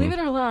everybody. And believe it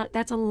or not,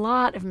 that's a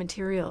lot of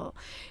material.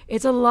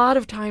 It's a lot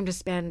of time to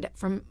spend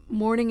from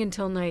morning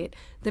until night,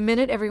 the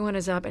minute everyone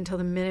is up until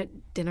the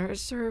minute dinner is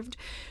served.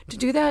 To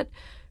do that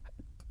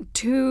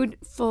 2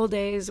 full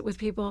days with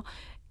people.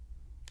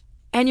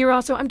 And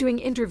I'm doing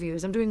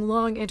interviews. I'm doing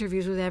long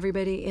interviews with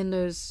everybody in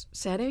those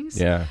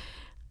settings. Yeah.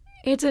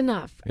 It's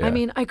enough. Yeah. I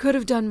mean, I could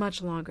have done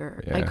much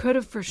longer. Yeah. I could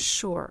have for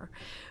sure.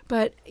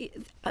 But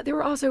there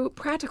were also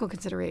practical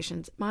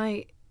considerations.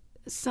 My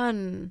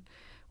son,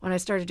 when I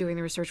started doing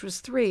the research,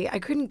 was 3. I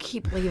couldn't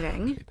keep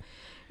leaving.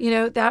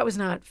 That was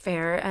not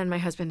fair. And my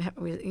husband,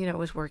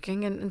 was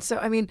working. And so,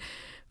 I mean,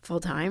 full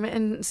time.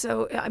 And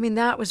so, I mean,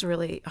 that was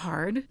really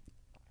hard.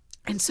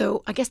 And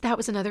so I guess that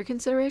was another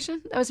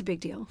consideration. That was a big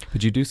deal.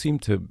 But you do seem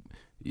to,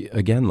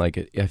 again,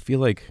 like, I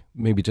feel like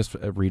maybe just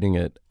reading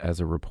it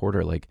as a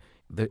reporter, like,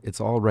 it's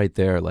all right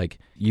there. Like,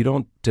 you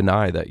don't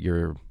deny that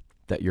you're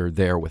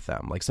there with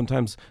them. Like,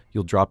 sometimes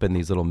you'll drop in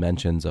these little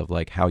mentions of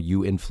like how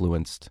you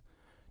influenced,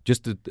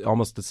 just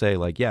almost to say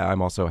like, yeah,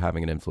 I'm also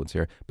having an influence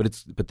here.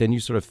 But then you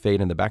sort of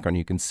fade in the background.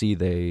 You can see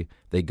they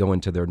go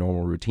into their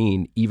normal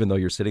routine, even though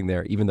you're sitting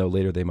there, even though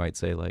later they might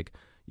say like,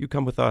 you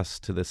come with us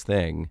to this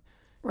thing.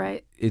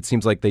 Right. It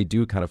seems like they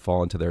do kind of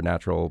fall into their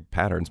natural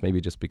patterns, maybe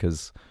just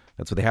because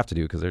that's what they have to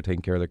do because they're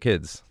taking care of their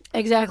kids.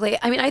 Exactly.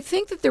 I mean, I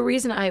think that the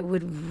reason I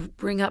would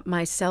bring up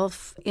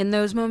myself in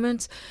those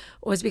moments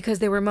was because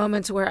there were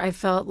moments where I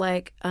felt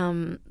like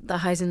the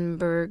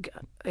Heisenberg,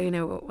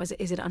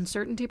 is it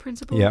uncertainty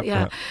principle?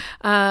 Yeah.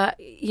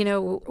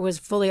 Was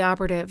fully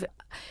operative.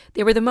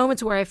 There were the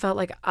moments where I felt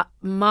like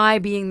my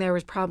being there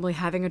was probably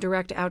having a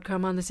direct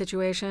outcome on the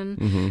situation.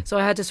 Mm-hmm. So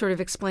I had to sort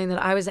of explain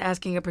that I was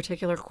asking a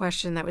particular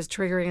question that was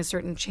triggering a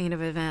certain chain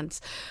of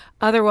events.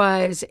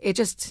 Otherwise,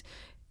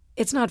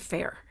 it's not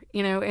fair,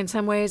 in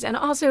some ways. And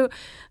also,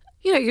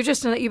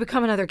 you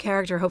become another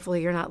character.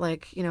 Hopefully you're not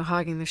like,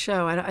 hogging the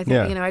show. I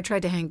think, I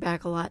tried to hang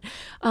back a lot.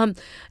 And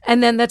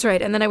then that's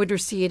right. And then I would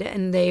recede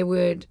and they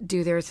would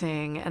do their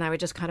thing and I would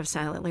just kind of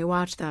silently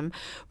watch them.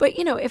 But,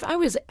 if I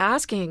was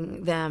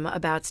asking them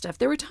about stuff,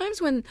 there were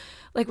times when,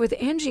 like with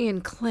Angie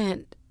and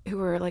Clint, who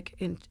were like,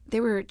 they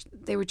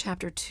were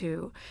chapter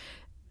 2,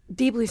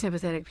 deeply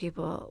sympathetic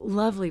people,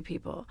 lovely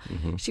people.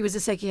 Mm-hmm. She was a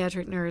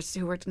psychiatric nurse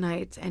who worked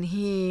nights and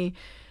he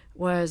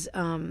was,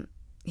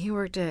 he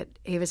worked at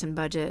Avis and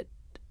Budget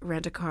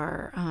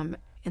Rent-A-Car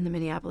in the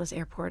Minneapolis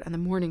airport on the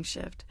morning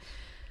shift.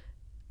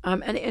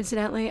 And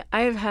incidentally,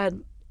 I have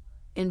had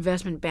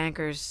investment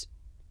bankers,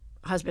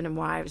 husband and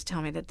wives,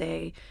 tell me that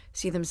they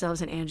see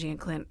themselves in Angie and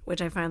Clint,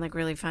 which I find like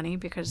really funny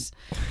because,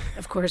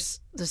 of course,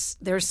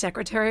 their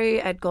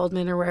secretary at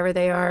Goldman or wherever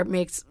they are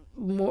makes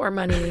more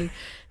money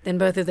than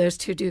both of those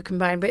two do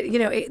combined. But,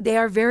 they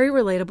are very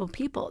relatable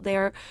people. They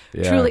are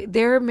truly,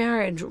 their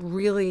marriage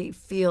really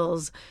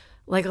feels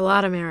like a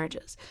lot of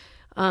marriages.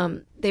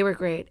 They were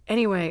great.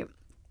 Anyway,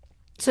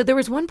 so there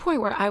was one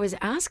point where I was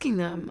asking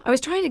them, I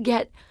was trying to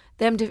get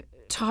them to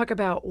talk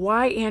about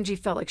why Angie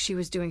felt like she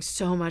was doing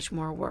so much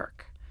more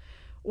work.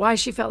 why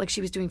she felt like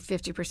she was doing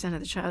 50% of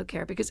the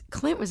childcare, because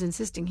Clint was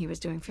insisting he was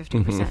doing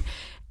 50%.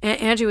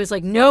 And Angie was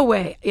like, no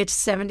way, it's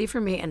 70 for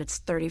me and it's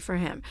 30 for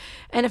him.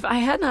 And if I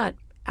had not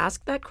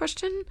asked that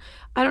question,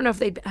 I don't know if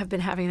they'd have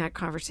been having that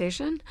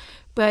conversation,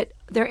 but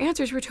their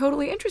answers were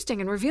totally interesting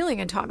and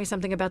revealing and taught me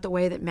something about the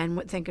way that men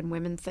would think and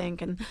women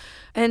think.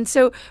 And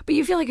so, but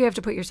you feel like you have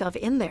to put yourself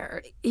in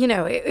there. You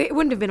know, it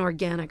wouldn't have been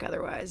organic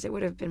otherwise. It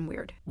would have been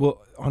weird.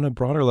 Well, on a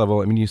broader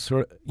level, I mean,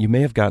 you may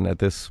have gotten at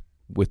this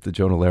with the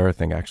Jonah Lehrer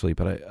thing, actually,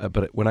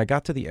 but when I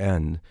got to the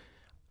end,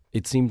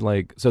 it seemed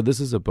like, so this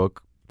is a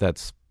book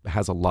that's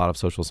has a lot of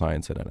social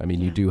science in it. I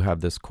mean, you do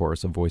have this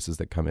chorus of voices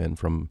that come in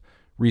from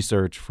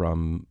research,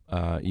 from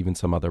even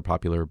some other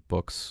popular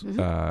books.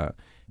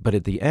 But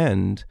at the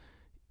end,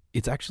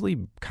 it's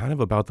actually kind of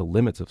about the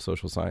limits of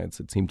social science,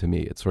 it seemed to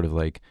me. It's sort of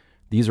like,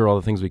 these are all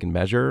the things we can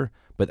measure,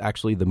 but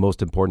actually the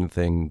most important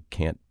thing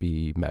can't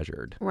be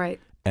measured. Right.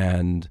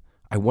 And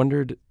I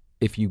wondered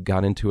if you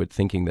got into it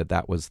thinking that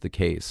that was the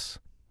case,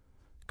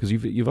 because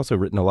you've also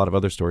written a lot of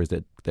other stories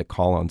that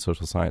call on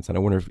social science. And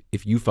I wonder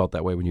if you felt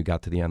that way when you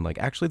got to the end, like,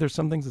 actually there's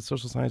some things that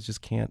social science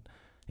just can't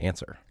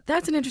answer.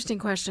 That's an interesting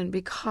question,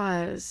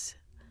 because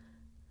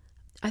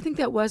I think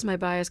that was my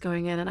bias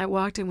going in, and I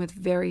walked in with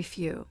very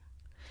few.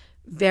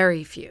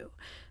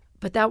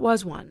 But that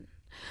was one.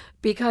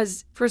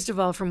 Because, first of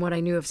all, from what I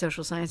knew of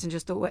social science and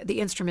just the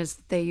instruments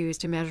that they use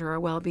to measure our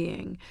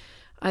well-being,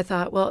 I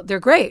thought, well, they're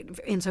great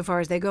insofar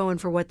as they go and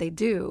for what they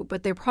do,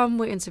 but they're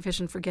probably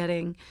insufficient for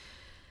getting...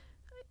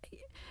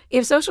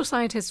 If social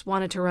scientists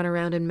wanted to run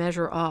around and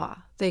measure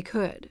awe, they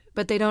could,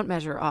 but they don't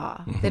measure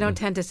awe. They don't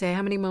tend to say,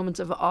 how many moments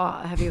of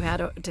awe have you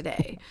had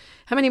today?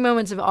 How many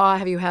moments of awe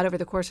have you had over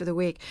the course of the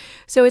week?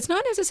 So it's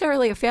not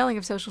necessarily a failing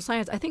of social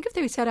science. I think if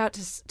they set out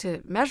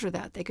to measure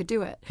that, they could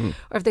do it.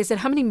 Or if they said,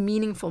 how many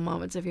meaningful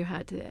moments have you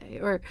had today?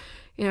 Or,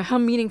 you know, how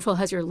meaningful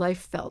has your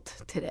life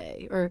felt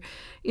today? Or,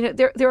 you know,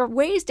 there are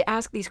ways to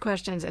ask these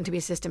questions and to be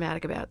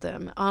systematic about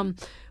them.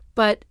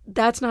 But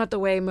that's not the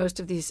way most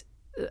of these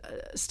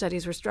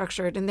studies were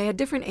structured, and they had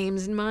different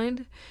aims in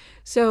mind.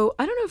 So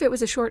I don't know if it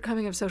was a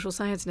shortcoming of social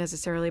science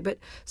necessarily, but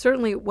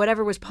certainly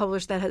whatever was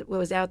published that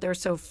was out there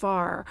so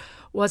far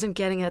wasn't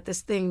getting at this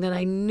thing that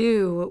I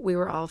knew we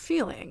were all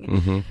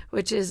feeling,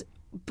 which is,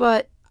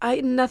 but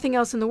nothing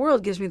else in the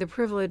world gives me the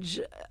privilege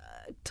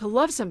to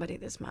love somebody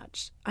this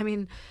much. I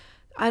mean,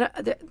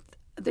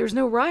 there's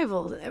no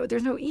rival,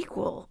 there's no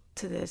equal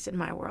to this in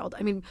my world.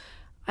 I mean,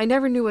 I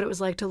never knew what it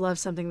was like to love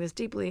something this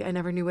deeply. I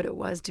never knew what it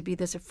was to be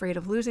this afraid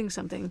of losing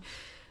something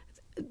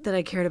that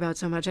I cared about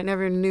so much. I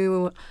never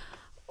knew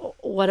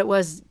what it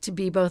was to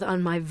be both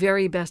on my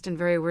very best and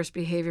very worst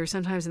behavior,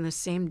 sometimes in the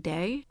same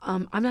day.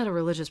 I'm not a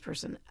religious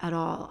person at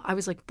all. I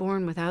was like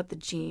born without the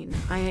gene.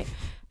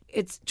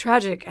 It's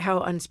tragic how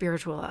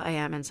unspiritual I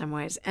am in some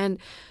ways.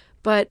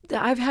 But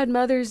I've had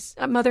mom's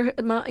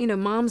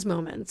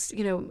moments,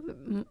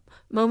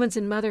 moments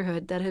in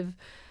motherhood that have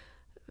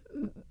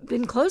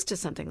been close to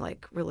something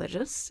like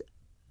religious,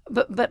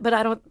 but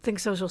I don't think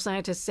social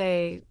scientists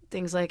say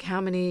things like, how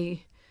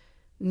many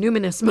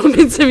numinous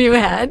moments have you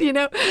had? They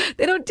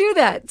don't do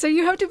that. So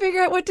you have to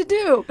figure out what to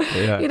do.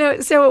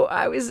 Yeah. So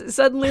I was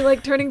suddenly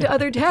like turning to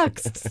other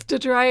texts to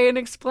try and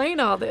explain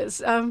all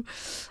this.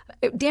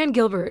 Dan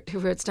Gilbert, who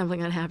wrote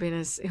Stumbling on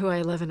Happiness, who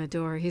I love and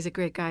adore, he's a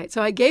great guy.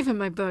 So I gave him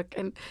my book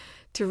and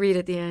to read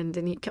at the end,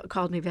 and he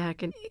called me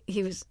back, and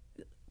he was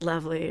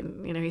lovely,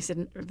 and he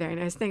said very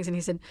nice things, and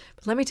he said,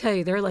 but let me tell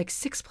you, there are like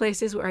 6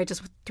 places where I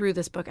just threw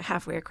this book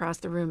halfway across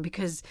the room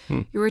because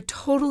you were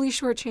totally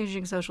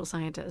shortchanging social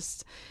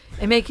scientists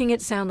and making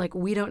it sound like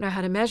we don't know how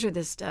to measure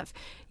this stuff.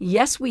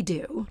 Yes, we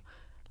do.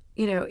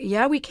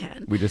 Yeah, we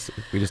can. We just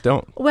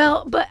don't.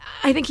 Well, but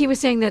I think he was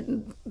saying that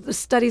the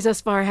studies thus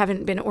far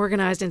haven't been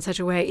organized in such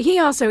a way. He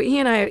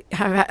and I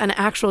have an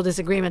actual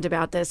disagreement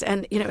about this,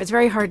 and it's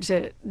very hard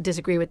to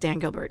disagree with Dan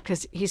Gilbert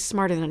because he's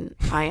smarter than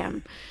I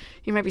am.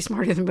 He might be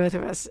smarter than both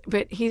of us,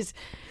 but is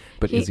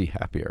he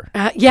happier?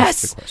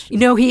 Yes.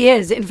 He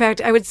is. In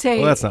fact, I would say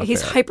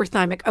he's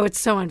hyperthymic. Oh,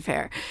 it's so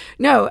unfair.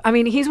 No, I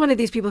mean, he's one of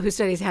these people who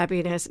studies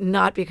happiness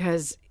not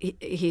because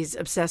he's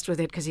obsessed with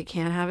it because he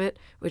can't have it,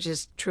 which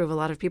is true of a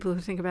lot of people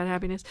who think about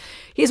happiness.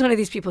 He's one of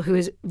these people who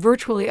is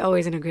virtually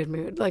always in a good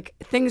mood. Like,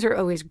 things are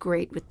always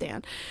great with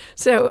Dan.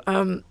 So,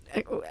 and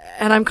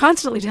I'm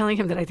constantly telling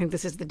him that I think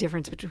this is the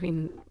difference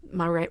between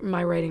my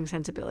writing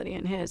sensibility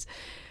and his.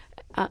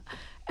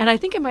 And I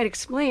think it might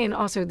explain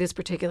also this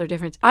particular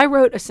difference. I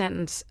wrote a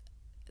sentence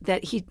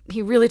that he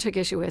really took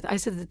issue with. I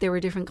said that there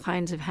were different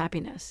kinds of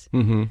happiness.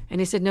 Mm-hmm.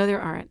 And he said, no,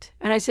 there aren't.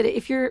 And I said,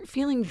 if you're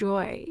feeling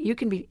joy, you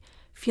can be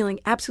feeling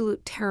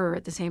absolute terror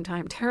at the same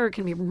time. Terror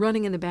can be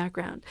running in the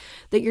background,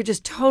 that you're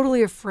just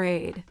totally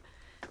afraid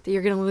that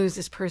you're going to lose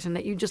this person,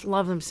 that you just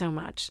love them so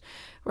much.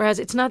 Whereas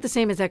it's not the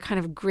same as that kind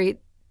of great,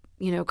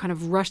 kind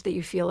of rush that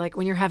you feel like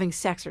when you're having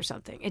sex or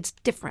something. It's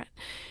different.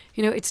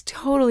 It's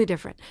totally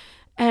different.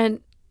 And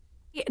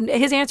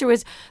his answer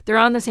was, they're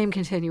on the same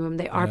continuum.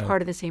 They are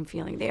part of the same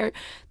feeling. They are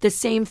the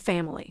same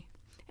family.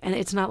 And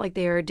it's not like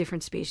they are a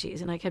different species.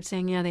 And I kept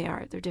saying, yeah, they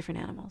are. They're different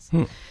animals.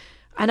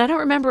 And I don't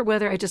remember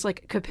whether I just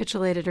like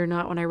capitulated or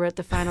not when I wrote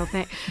the final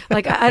thing.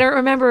 Like, I don't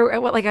remember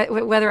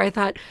whether I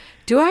thought,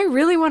 do I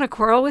really want to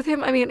quarrel with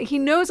him? I mean, he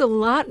knows a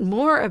lot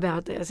more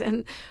about this.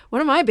 And what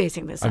am I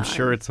basing this on? I'm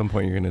sure at some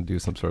point you're going to do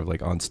some sort of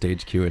like on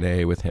stage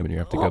Q&A with him, and you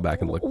have to go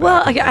back and look back.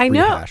 Well, and, like, I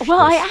know. rehash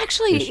Well, this I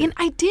actually, issue.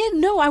 I did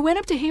know. I went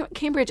up to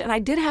Cambridge and I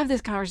did have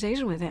this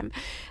conversation with him.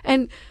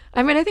 And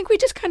I mean, I think we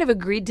just kind of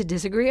agreed to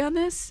disagree on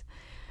this.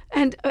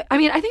 And I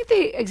mean, I think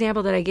the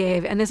example that I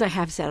gave, and this I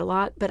have said a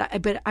lot, but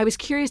I was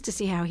curious to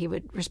see how he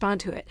would respond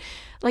to it.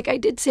 Like I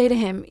did say to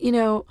him, you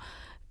know,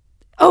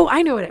 oh,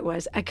 I know what it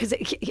was, because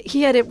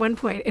he had at one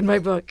point in my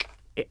book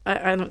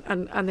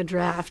on the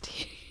draft,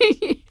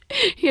 he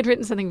had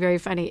written something very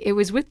funny. It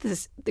was with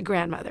the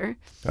grandmother.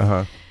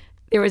 Uh-huh.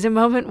 There was a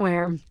moment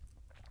where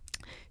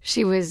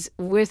she was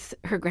with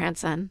her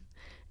grandson,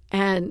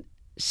 and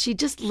she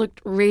just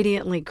looked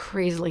radiantly,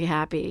 crazily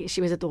happy.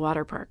 She was at the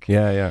water park.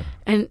 Yeah.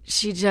 And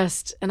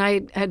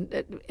I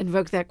had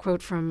invoked that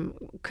quote from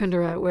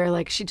Kundera where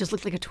like she just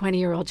looked like a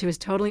 20-year-old. She was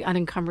totally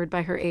unencumbered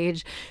by her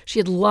age. She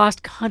had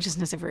lost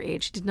consciousness of her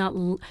age.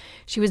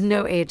 She was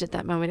no age at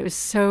that moment. It was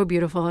so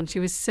beautiful. And she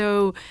was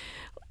so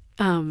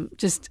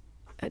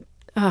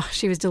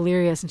she was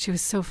delirious, and she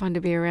was so fun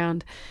to be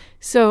around.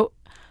 So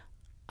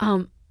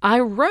I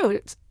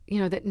wrote,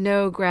 that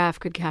no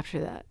graph could capture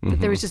that. That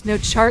there was just no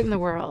chart in the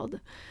world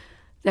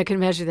that could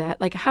measure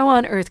that. Like, how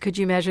on earth could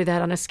you measure that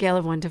on a scale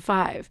of 1 to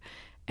 5?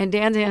 And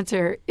Dan's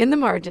answer in the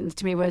margins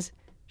to me was,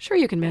 sure,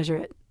 you can measure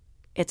it.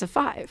 It's a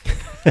 5.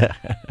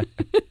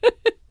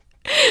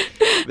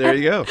 There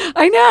you go.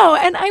 I know.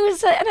 And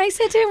I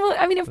said to him, well,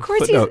 I mean, of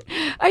course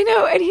I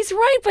know. And he's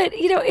right. But,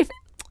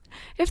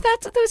 if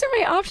those are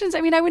my options,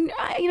 I mean, I wouldn't,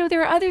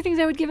 there are other things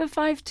I would give a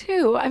 5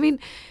 too. I mean,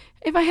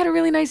 if I had a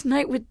really nice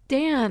night with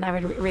Dan, I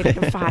would rate it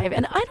a 5.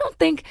 And I don't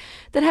think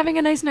that having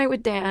a nice night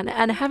with Dan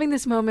and having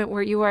this moment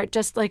where you are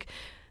just like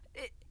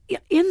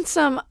in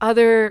some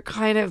other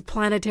kind of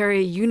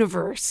planetary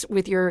universe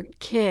with your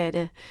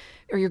kid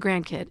or your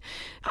grandkid,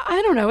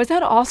 I don't know. Is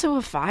that also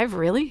a 5,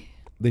 really?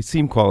 They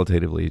seem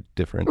qualitatively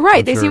different.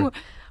 Right. I'm sure.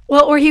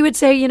 Well, or he would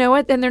say, you know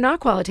what, then they're not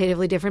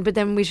qualitatively different, but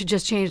then we should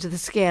just change the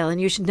scale, and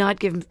you should not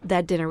give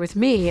that dinner with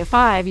me a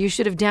 5. You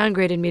should have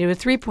downgraded me to a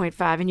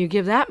 3.5, and you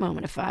give that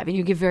moment a 5, and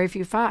you give very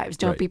few 5s.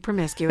 Don't be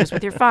promiscuous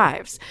with your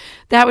 5s.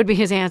 That would be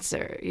his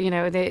answer,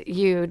 that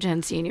you,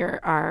 Jen Sr.,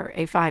 are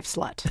a 5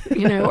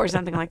 slut, or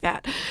something like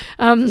that.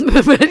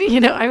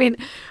 But, I mean,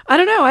 I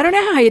don't know. I don't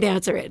know how you'd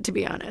answer it, to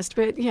be honest.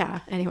 But,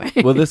 yeah, anyway.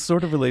 Well, this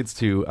sort of relates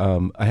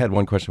to, I had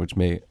one question which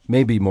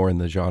may be more in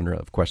the genre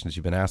of questions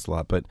you've been asked a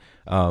lot, but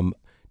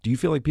do you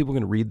feel like people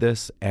can read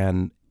this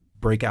and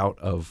break out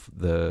of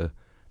the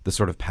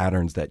sort of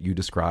patterns that you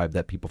describe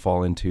that people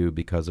fall into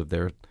because of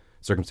their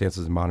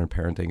circumstances? And modern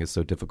parenting is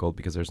so difficult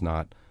because there's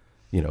not,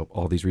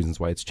 all these reasons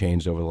why it's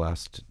changed over the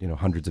last,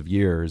 hundreds of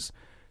years.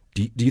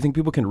 Do you think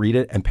people can read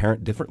it and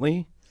parent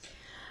differently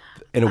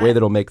in a way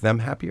that'll make them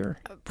happier?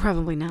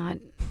 Probably not.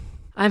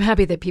 I'm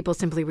happy that people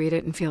simply read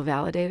it and feel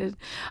validated.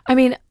 I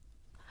mean,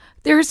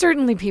 there are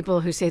certainly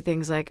people who say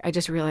things like, I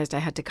just realized I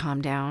had to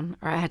calm down,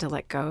 or I had to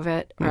let go of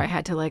it, or I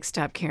had to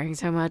stop caring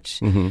so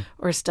much,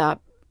 or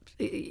stop,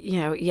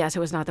 yes, it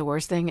was not the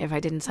worst thing if I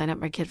didn't sign up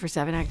my kid for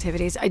 7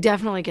 activities. I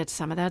definitely get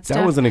some of that stuff.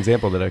 That was an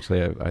example that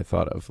actually I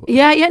thought of.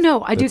 Yeah,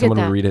 no, I do get that. Someone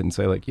would read it and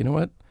say like, you know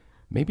what?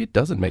 Maybe it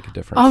doesn't make a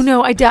difference. Oh,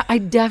 no, I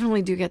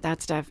definitely do get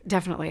that stuff.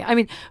 Definitely. I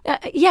mean,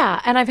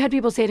 yeah. And I've had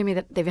people say to me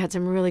that they've had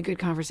some really good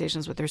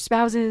conversations with their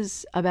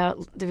spouses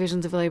about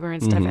divisions of labor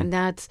and stuff. And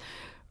that's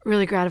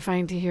really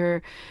gratifying to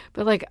hear.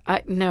 But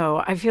I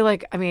feel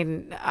like, I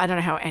mean, I don't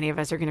know how any of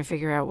us are going to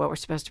figure out what we're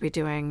supposed to be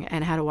doing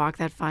and how to walk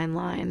that fine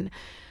line.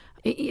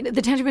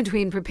 The tension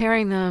between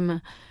preparing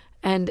them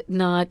and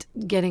not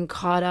getting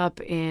caught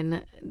up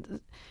in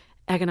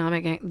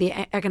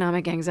the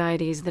economic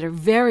anxieties that are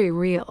very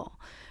real.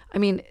 I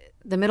mean,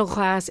 the middle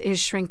class is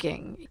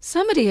shrinking.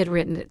 Somebody had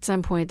written at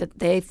some point that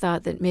they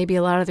thought that maybe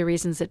a lot of the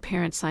reasons that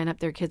parents sign up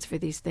their kids for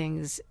these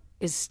things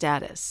is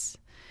status.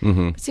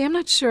 But see, I'm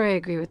not sure I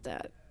agree with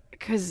that.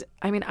 Because,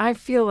 I mean, I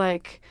feel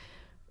like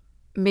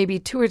maybe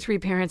 2 or 3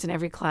 parents in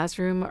every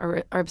classroom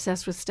are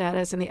obsessed with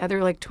status, and the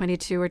other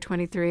 22 or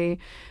 23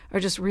 are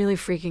just really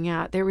freaking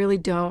out. They really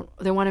don't.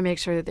 They want to make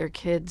sure that their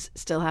kids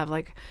still have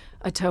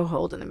a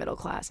toehold in the middle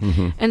class.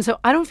 And so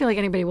I don't feel like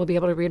anybody will be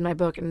able to read my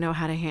book and know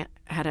how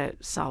to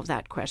solve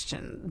that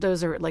question.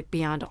 Those are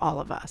beyond all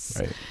of us.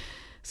 Right.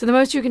 So the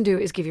most you can do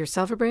is give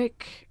yourself a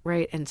break,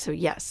 right? And so,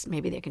 yes,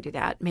 maybe they can do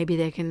that. Maybe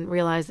they can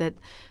realize that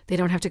they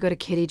don't have to go to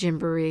Kitty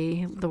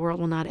Jamboree. The world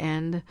will not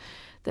end.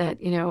 That,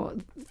 3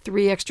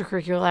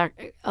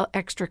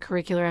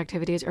 extracurricular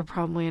activities are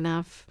probably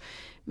enough.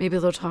 Maybe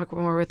they'll talk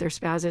more with their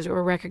spouses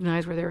or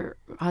recognize where their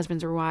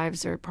husbands or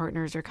wives or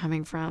partners are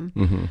coming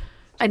from.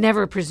 I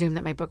never presumed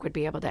that my book would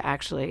be able to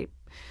actually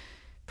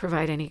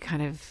provide any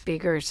kind of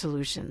bigger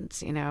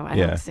solutions.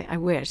 I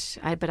wish,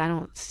 but I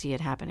don't see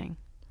it happening.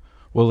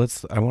 Well,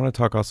 I want to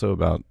talk also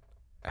about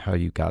how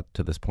you got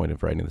to this point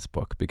of writing this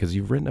book, because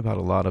you've written about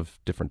a lot of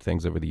different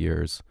things over the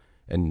years,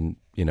 and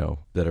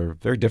that are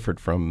very different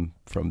from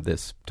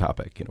this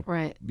topic.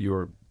 Right. You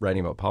were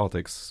writing about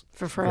politics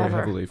for forever,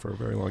 very heavily for a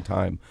very long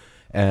time,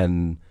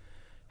 and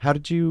how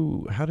did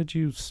you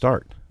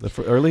start?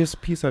 The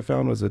earliest piece I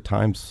found was a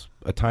Times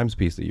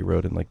piece that you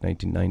wrote in like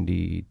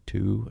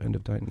 1992, end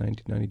of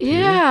 1992.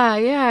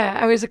 Yeah.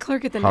 I was a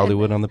clerk at the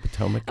Hollywood on the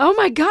Potomac. Oh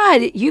my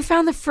God! You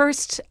found the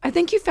first. I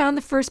think you found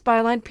the first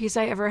byline piece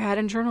I ever had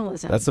in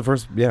journalism. That's the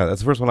first. Yeah,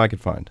 that's the first one I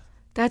could find.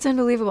 That's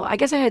unbelievable. I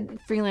guess I had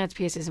freelance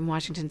pieces in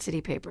Washington City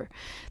paper.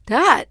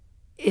 That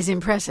is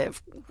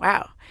impressive.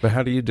 Wow. But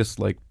how do you just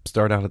like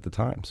start out at the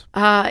Times?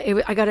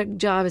 I got a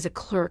job as a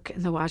clerk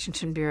in the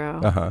Washington bureau.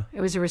 Uh-huh.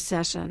 It was a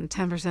recession,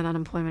 10%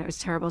 unemployment. It was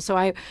terrible. So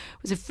I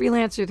was a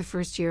freelancer the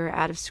first year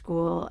out of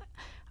school.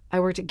 I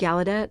worked at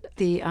Gallaudet,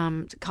 the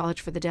College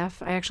for the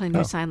Deaf. I actually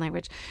knew sign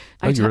language.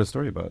 You wrote a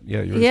story about you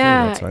wrote a story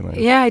about sign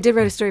language. Yeah, I did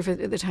write a story for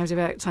the Times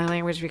about sign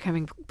language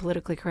becoming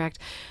politically correct.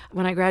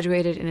 When I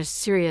graduated in a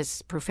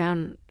serious,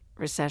 profound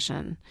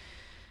recession,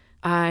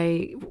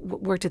 I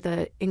worked at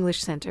the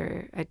English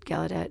Center at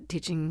Gallaudet,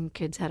 teaching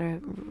kids how to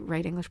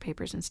write English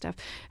papers and stuff.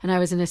 And I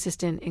was an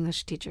assistant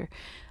English teacher.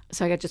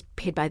 So I got just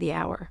paid by the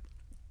hour.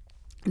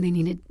 And they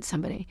needed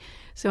somebody.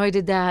 So I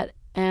did that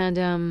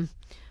and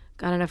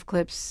got enough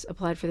clips,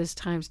 applied for this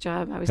Times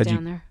job. I was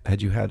down there.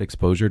 Had you had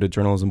exposure to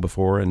journalism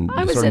before and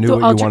you sort of knew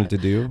what you wanted to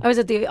do? I was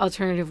at the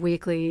Alternative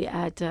Weekly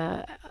at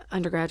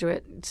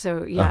undergraduate.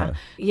 So, yeah.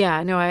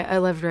 Yeah, no, I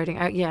loved writing.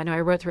 I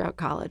wrote throughout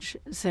college.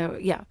 So,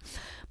 yeah.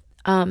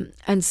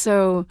 And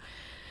so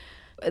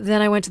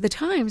then I went to the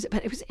Times,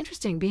 but it was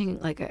interesting being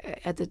like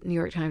at the New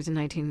York Times in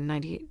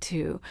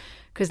 1992,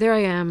 because there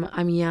I am,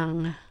 I'm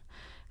young.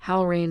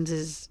 Hal Raines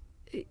is,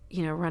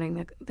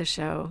 running the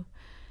show.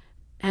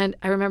 And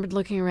I remembered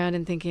looking around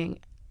and thinking,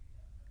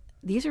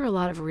 these are a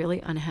lot of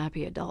really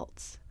unhappy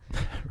adults.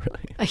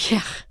 Really?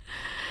 Yeah.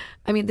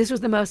 I mean, this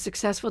was the most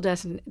successful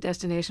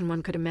destination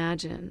one could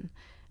imagine,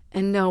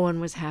 and no one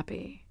was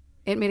happy.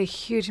 It made a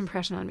huge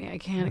impression on me. I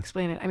can't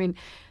explain it. I mean,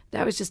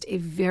 that was just a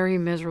very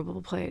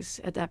miserable place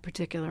at that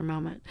particular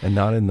moment. And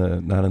not in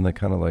the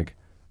kind of like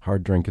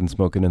hard drinking,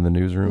 smoking in the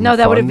newsroom. No,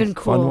 that would have been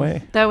cool. Fun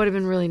way. That would have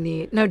been really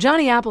neat. No,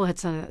 Johnny Apple had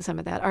some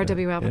of that.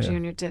 R.W. Apple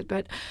Jr. did,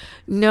 but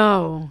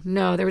no,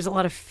 there was a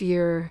lot of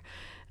fear,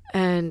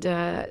 and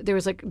there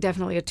was like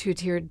definitely a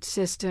two-tiered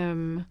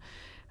system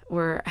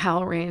where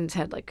Hal Raines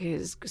had like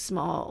his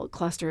small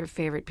cluster of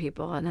favorite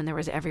people, and then there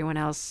was everyone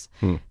else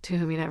to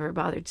whom he never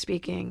bothered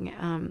speaking.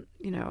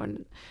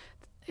 And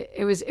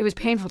it was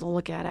painful to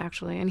look at,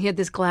 actually. And he had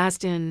this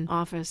glassed-in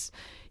office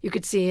you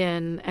could see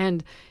in,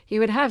 and he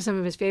would have some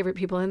of his favorite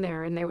people in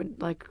there, and they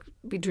would like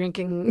be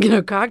drinking,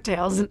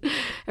 cocktails, and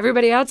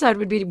everybody outside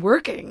would be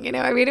working.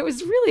 I mean, it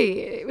was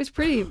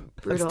pretty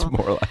brutal. That's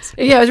demoralizing.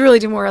 Yeah, it was really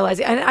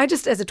demoralizing. And I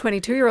just, as a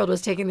 22-year-old,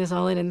 was taking this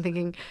all in and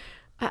thinking,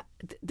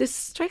 this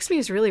strikes me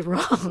as really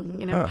wrong,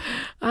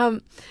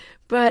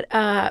 But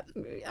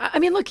I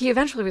mean, look, he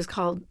eventually was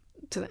called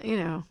to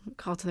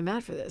the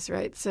mat for this,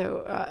 right?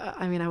 So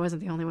I mean, I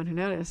wasn't the only one who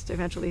noticed.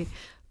 Eventually,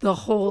 the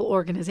whole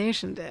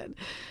organization did.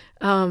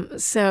 But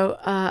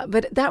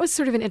that was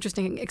sort of an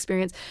interesting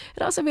experience.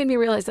 It also made me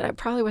realize that I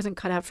probably wasn't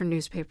cut out for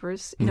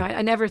newspapers.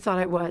 I never thought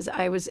I was.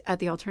 I was at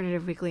the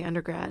Alternative Weekly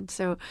undergrad,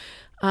 so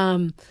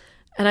and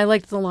I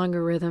liked the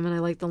longer rhythm and I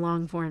liked the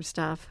long form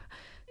stuff.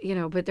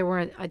 But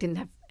I didn't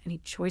have any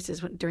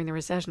choices during the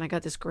recession. I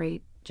got this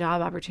great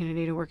job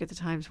opportunity to work at the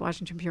Times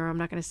Washington bureau. I'm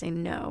not going to say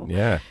no.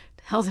 Yeah.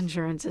 Health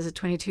insurance as a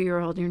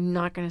 22-year-old, you're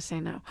not going to say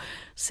no.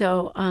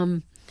 So,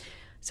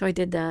 so I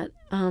did that.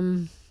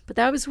 But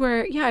that was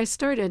where, I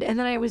started. And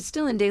then I was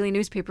still in daily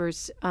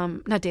newspapers.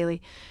 Not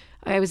daily.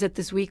 I was at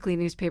this weekly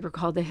newspaper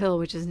called The Hill,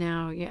 which is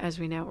now, as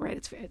we know,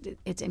 right,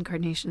 its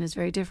incarnation is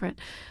very different.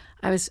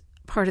 I was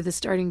part of the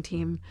starting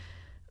team.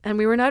 And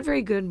we were not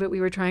very good, but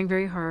we were trying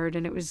very hard,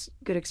 and it was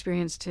a good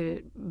experience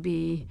to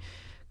be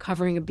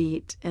covering a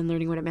beat and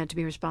learning what it meant to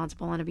be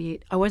responsible on a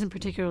beat. I wasn't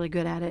particularly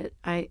good at it.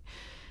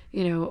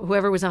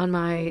 Whoever was on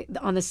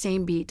the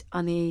same beat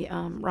on the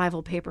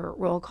rival paper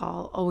roll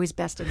call always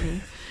bested me.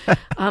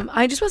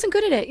 I just wasn't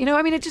good at it.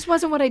 I mean, it just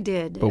wasn't what I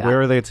did. But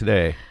where are they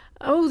today?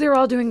 Oh, they're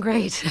all doing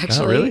great,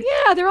 actually. Oh, really?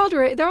 Yeah, they're all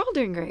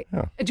doing great.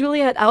 Oh.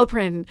 Juliet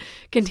Alprin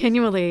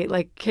continually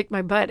kicked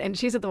my butt, and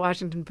she's at the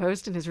Washington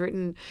Post and has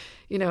written,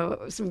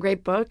 some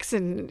great books.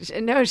 And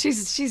no,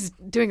 she's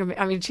doing.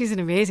 I mean, she's an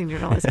amazing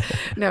journalist.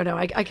 No,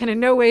 I can in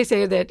no way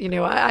say that.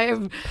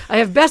 I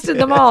have bested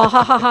them all.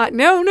 Ha ha ha.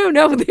 No.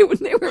 They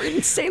were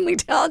insanely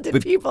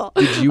talented people.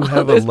 Did you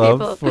have a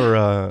love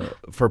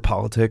for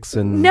politics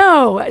and?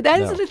 No,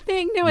 that's the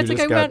thing. No, it's like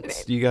I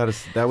went. You got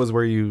to. That was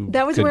where you.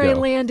 That was where I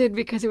landed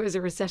because it was a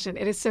recession.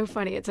 It is so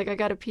funny. It's like I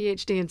got a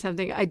PhD in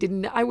something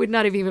I would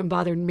not have even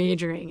bothered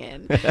majoring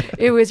in.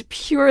 It was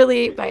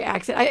purely by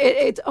accident.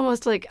 It's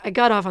almost like I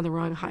got off on the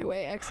wrong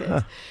highway exit,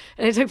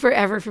 and it took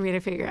forever for me to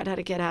figure out how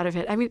to get out of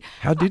it. I mean,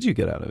 how did you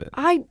get out of it?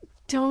 I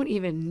don't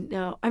even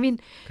know. I mean,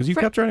 because you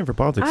kept running for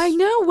politics. I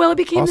know. Well, it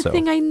became the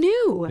thing I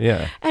knew.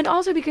 Yeah, and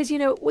also because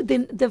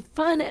the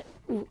fun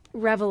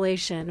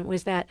revelation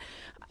was that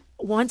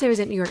once I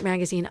was at New York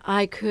Magazine,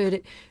 I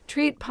could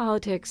treat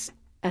politics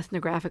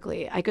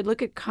ethnographically. I could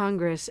look at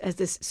Congress as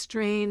this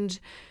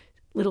strange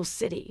little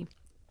city,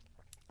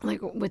 like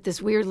with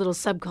this weird little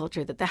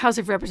subculture that the House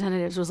of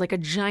Representatives was like a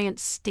giant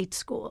state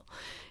school,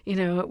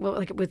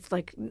 like with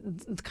like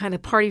kind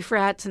of party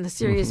frats and the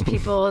serious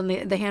people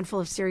and the handful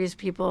of serious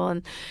people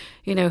and,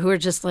 who are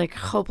just like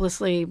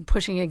hopelessly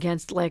pushing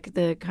against like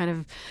the kind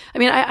of,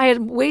 I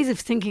had ways of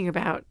thinking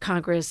about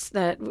Congress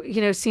that,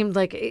 seemed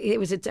like it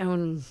was its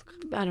own,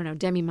 I don't know,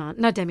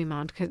 not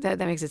demi-monde, because that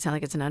makes it sound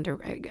like it's an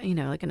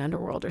like an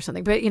underworld or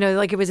something, but,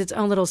 like it was its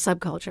own little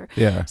subculture.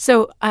 Yeah.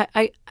 So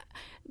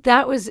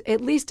that was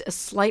at least a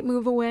slight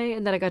move away,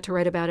 and that I got to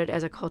write about it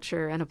as a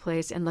culture and a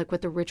place, and like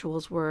what the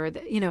rituals were.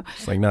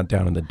 It's like not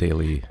down in the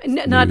daily.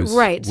 Not news,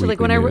 right. So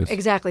like when news.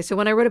 exactly. So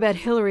when I wrote about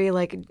Hillary,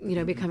 like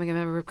becoming a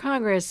member of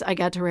Congress, I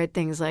got to write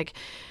things like,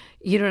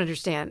 you don't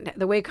understand.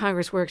 The way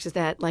Congress works is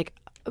that like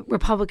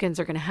Republicans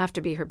are going to have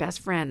to be her best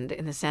friend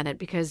in the Senate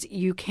because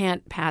you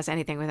can't pass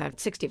anything without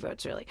 60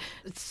 votes, really.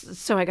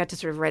 So I got to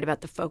sort of write about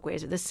the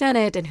folkways of the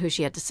Senate and who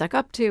she had to suck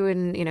up to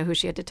and, who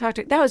she had to talk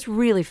to. That was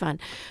really fun.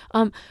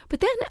 But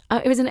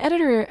then it was an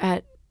editor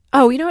at,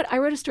 you know what? I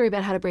wrote a story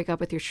about how to break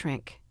up with your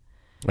shrink.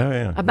 Oh,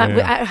 yeah. About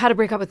how to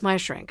break up with my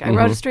shrink. I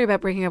wrote a story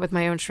about breaking up with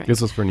my own shrink.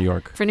 This was for New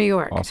York. For New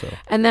York. Also.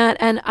 And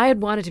I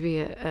had wanted to be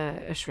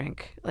a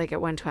shrink, like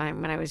at one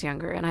time when I was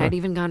younger. And I had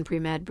even gone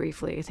pre-med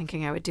briefly,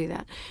 thinking I would do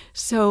that.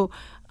 So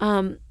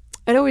there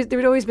had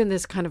always been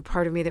this kind of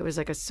part of me that was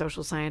like a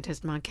social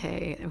scientist,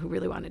 manqué, who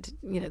really wanted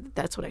to,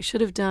 that's what I should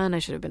have done. I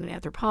should have been an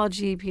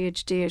anthropology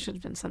PhD. I should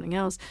have been something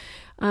else.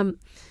 And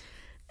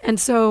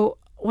so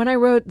when I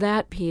wrote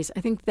that piece,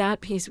 I think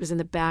that piece was in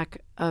the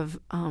back of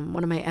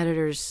one of my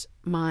editors'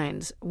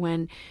 minds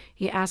when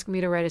he asked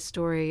me to write a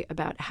story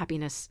about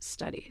happiness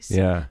studies.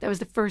 Yeah. That was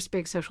the first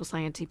big social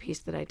science piece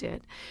that I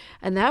did.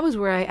 And that was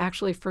where I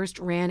actually first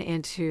ran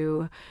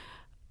into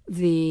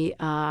the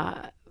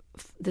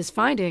this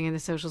finding in the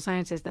social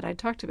sciences that I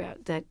talked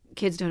about, that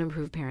kids don't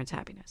improve parents'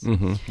 happiness.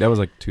 Mm-hmm. That was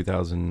like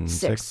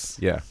 2006.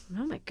 Yeah.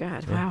 Oh, my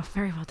God. Wow.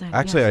 Very well done.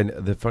 Actually, yes.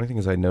 the funny thing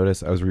is I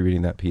was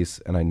rereading that piece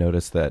and I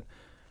noticed that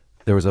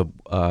there was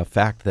a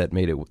fact that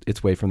made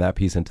its way from that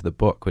piece into the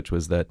book, which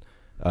was that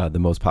the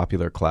most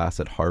popular class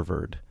at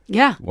Harvard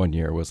one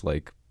year was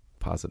like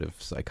positive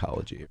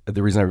psychology.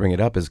 The reason I bring it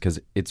up is because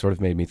it sort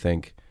of made me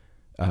think,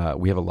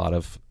 we have a lot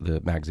of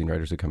the magazine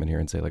writers who come in here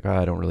and say like,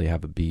 I don't really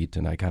have a beat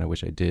and I kind of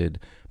wish I did.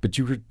 But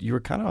you were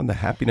kind of on the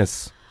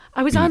happiness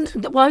I was beat, on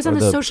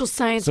the social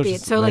science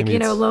beat. So like,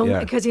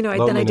 because,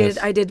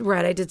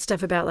 I did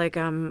stuff about like,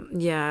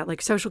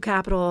 like social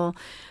capital.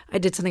 I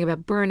did something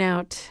about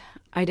burnout.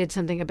 I did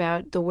something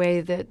about the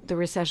way that the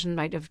recession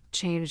might have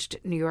changed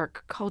New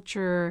York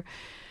culture.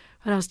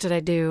 What else did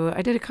I do?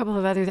 I did a couple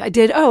of other. I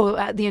did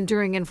the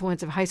enduring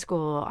influence of high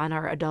school on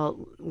our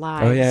adult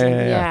lives.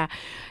 Oh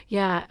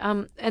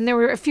yeah. And there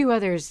were a few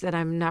others that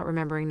I'm not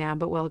remembering now,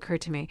 but will occur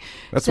to me.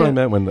 That's what I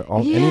meant when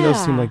any of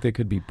those seemed like they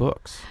could be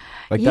books.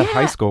 Like that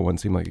high school one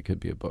seemed like it could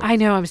be a book. I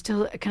know.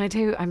 Can I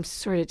tell you? I'm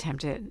sort of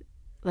tempted,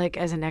 like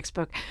as a next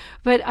book,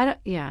 but I don't.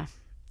 Yeah.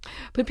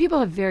 But people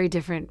have very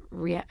different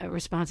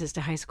responses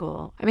to high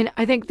school. I mean,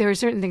 I think there are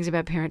certain things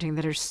about parenting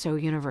that are so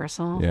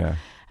universal. Yeah.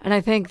 And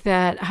I think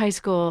that high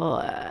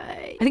school.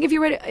 I think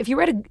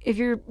if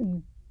you're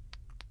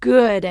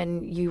good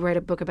and you write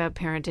a book about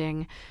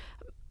parenting,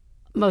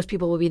 most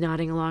people will be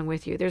nodding along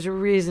with you. There's a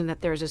reason that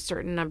there's a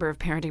certain number of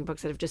parenting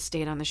books that have just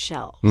stayed on the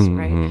shelves,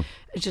 right?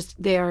 It's just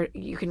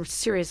you can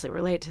seriously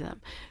relate to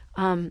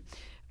them.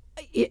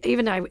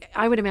 Even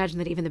I would imagine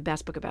that even the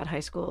best book about high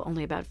school,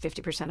 only about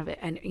 50% of it,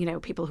 and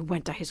people who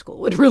went to high school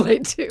would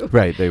relate to.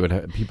 Right, they would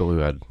have people who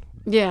had.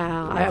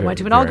 Yeah, I went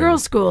to an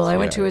all-girls school. I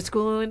went to a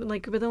school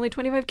with only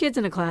 25 kids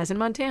in a class in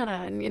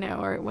Montana, and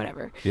or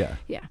whatever. Yeah.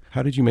 Yeah.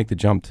 How did you make the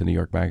jump to New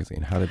York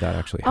Magazine? How did that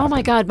actually happen? Oh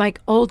my God, my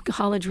old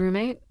college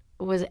roommate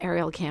was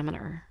Ariel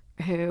Kaminer,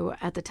 who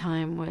at the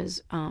time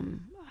was. I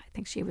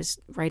think she was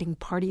writing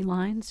party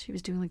lines. She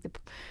was doing like the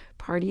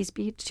party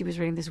speech. She was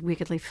writing this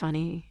wickedly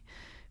funny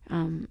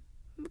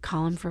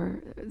column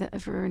for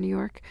New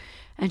York,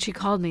 and she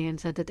called me and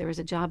said that there was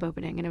a job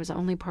opening and it was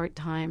only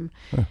part-time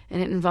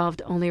and it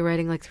involved only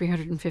writing like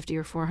 350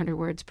 or 400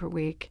 words per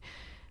week.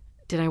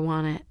 Did I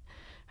want it?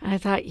 And I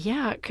thought,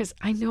 yeah, because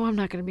I know I'm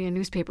not going to be a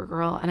newspaper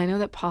girl, and I know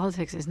that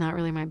politics is not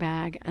really my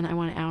bag, and I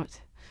want out.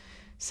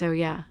 So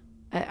yeah,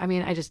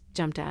 I just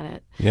jumped at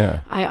it. Yeah,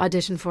 I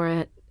auditioned for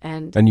it.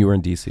 And you were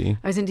in D.C.?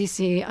 I was in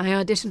D.C. I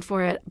auditioned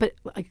for it, but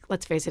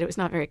let's face it, it was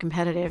not very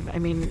competitive. I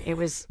mean, it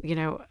was,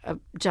 a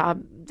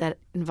job that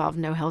involved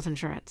no health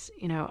insurance,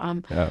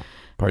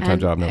 part-time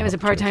job, no It was a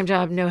health part-time insurance.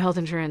 job, no health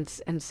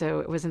insurance, and so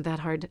it wasn't that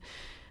hard.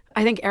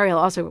 I think Ariel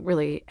also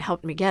really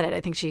helped me get it.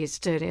 I think she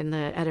stood in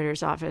the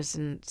editor's office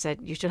and said,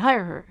 you should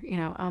hire her,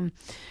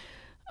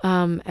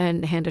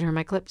 and handed her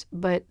my clips.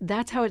 But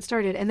that's how it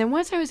started. And then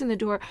once I was in the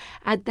door,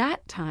 at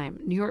that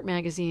time, New York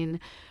Magazine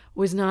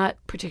was not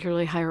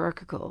particularly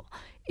hierarchical.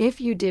 If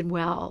you did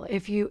well,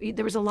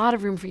 there was a lot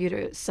of room for you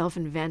to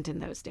self-invent in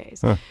those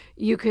days. Huh.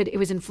 It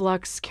was in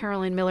flux.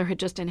 Caroline Miller had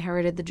just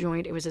inherited the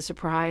joint. It was a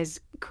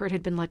surprise. Kurt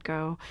had been let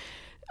go.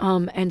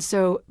 And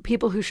so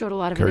people who showed a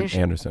lot of Kurt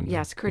Anderson.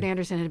 Yes, Kurt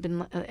Anderson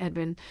had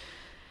been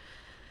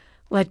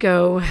let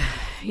go,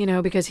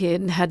 because he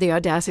had the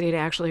audacity to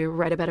actually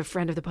write about a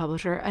friend of the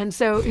publisher. And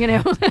so,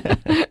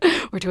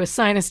 or to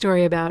assign a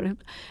story about him.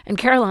 And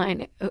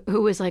Caroline,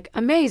 who was like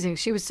amazing,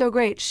 she was so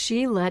great.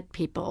 She let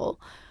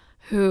people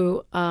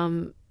who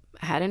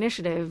had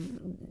initiative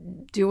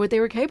do what they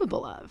were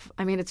capable of.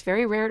 I mean, it's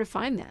very rare to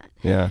find that.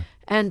 Yeah.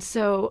 And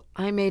so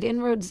I made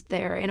inroads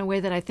there in a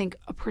way that I think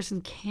a person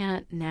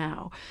can't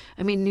now.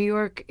 I mean, New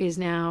York is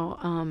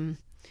now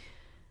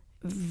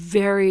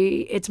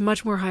it's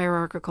much more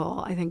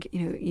hierarchical. I think,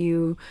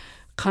 you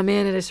come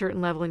in at a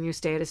certain level and you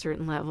stay at a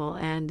certain level,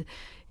 and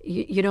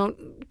you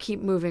don't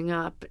keep moving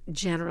up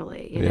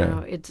generally. You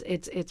know,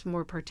 it's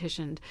more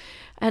partitioned.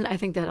 And I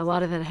think that a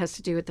lot of that has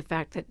to do with the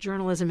fact that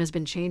journalism has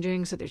been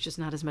changing, so there's just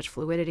not as much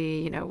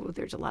fluidity.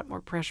 There's a lot more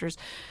pressures.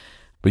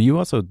 But you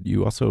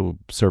also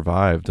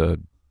survived a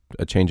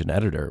change in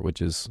editor,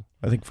 which is,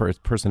 I think, for a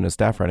person in a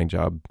staff writing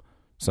job,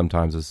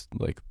 sometimes is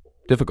like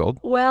difficult.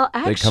 Well,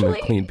 actually, they come and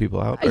clean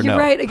people out. Or you're no?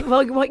 right.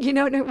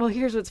 Well,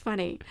 here's what's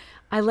funny.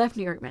 I left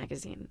New York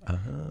Magazine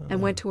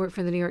and went to work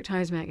for the New York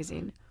Times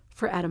Magazine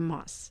for Adam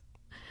Moss.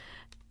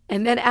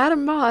 And then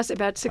Adam Moss,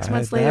 about 6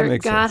 months later,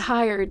 got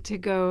hired to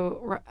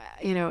go,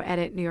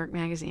 edit New York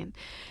Magazine.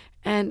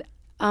 And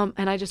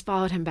I just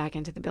followed him back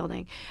into the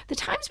building. The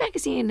Times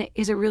Magazine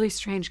is a really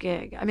strange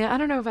gig. I mean, I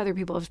don't know if other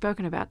people have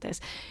spoken about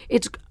this.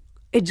 It's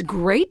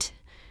great.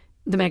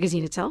 The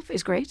magazine itself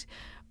is great.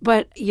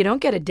 But you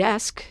don't get a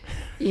desk.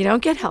 You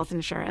don't get health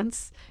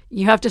insurance.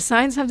 You have to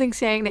sign something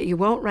saying that you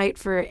won't write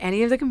for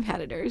any of the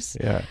competitors.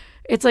 Yeah.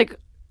 It's like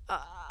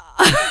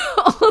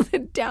all the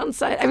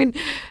downside. I mean,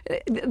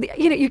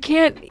 you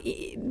can't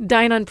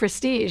dine on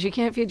prestige. You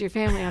can't feed your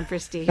family on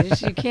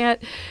prestige. You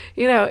can't,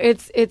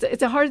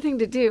 it's a hard thing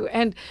to do.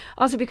 And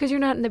also because you're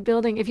not in the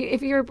building, if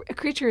you're a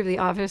creature of the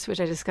office,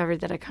 which I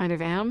discovered that I kind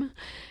of am,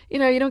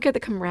 you don't get the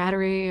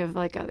camaraderie of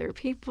like other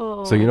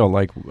people. So you don't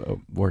like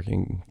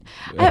working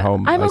at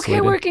home? I'm isolated?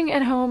 okay working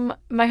at home.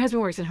 My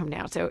husband works at home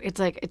now, so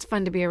it's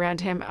fun to be around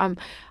him.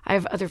 I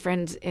have other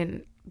friends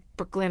in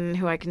Brooklyn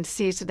who I can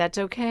see, so that's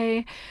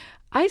okay.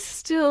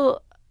 As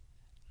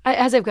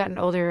I've gotten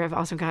older, I've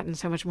also gotten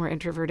so much more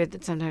introverted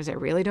that sometimes I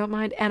really don't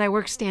mind. And I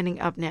work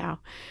standing up now.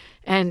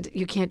 And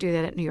you can't do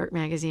that at New York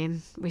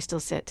Magazine. We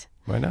still sit.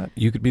 Why not?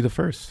 You could be the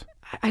first.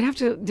 I'd have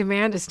to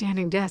demand a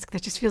standing desk.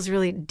 That just feels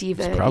really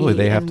diva-y. Probably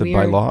they have to, weird.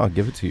 by law,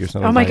 give it to you or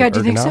something. Oh my God,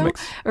 do you think so?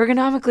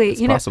 Ergonomically.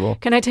 It's possible.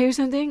 Can I tell you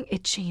something?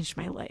 It changed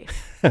my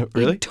life.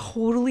 Really? It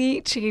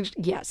totally changed.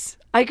 Yes.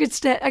 I could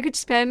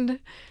spend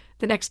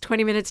the next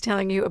 20 minutes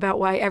telling you about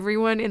why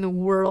everyone in the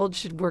world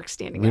should work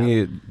standing up. We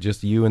need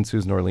just you and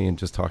Susan Orlean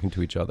just talking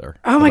to each other.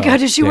 Oh my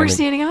God, does she work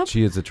standing up?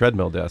 She has a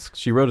treadmill desk.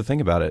 She wrote a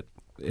thing about it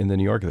in the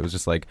New Yorker that was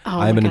just like,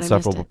 I'm an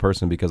insufferable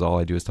person because all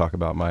I do is talk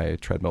about my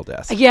treadmill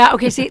desk. Yeah,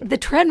 okay, see, the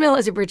treadmill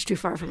is a bridge too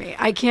far for me.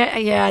 I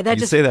can't,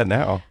 You say that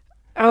now.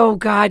 Oh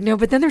God, no!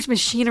 But then there's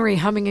machinery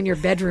humming in your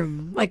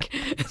bedroom. Like,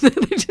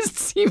 it just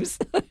seems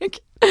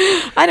like,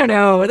 I don't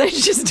know.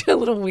 That's just a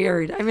little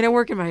weird. I mean, I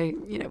work in my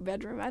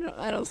bedroom.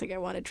 I don't think I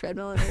want a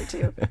treadmill in there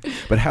too.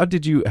 But how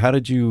did you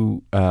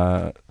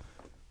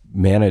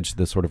manage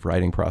the sort of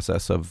writing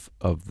process of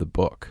the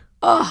book?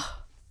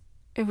 Oh,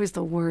 it was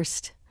the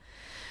worst.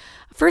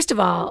 First of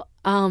all,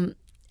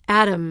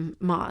 Adam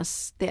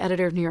Moss, the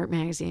editor of New York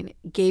Magazine,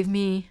 gave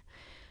me.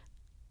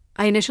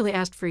 I initially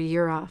asked for a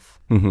year off.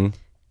 Mm-hmm.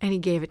 And he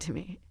gave it to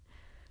me,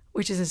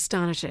 which is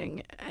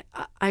astonishing.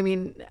 I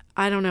mean,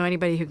 I don't know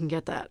anybody who can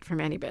get that from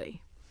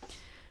anybody.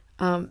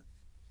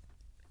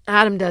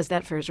 Adam does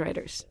that for his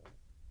writers.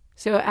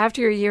 So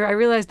after a year, I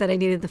realized that I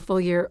needed the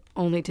full year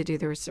only to do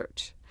the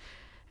research.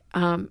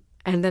 And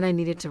then I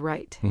needed to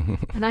write.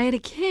 And I had a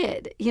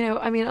kid.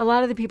 I mean, a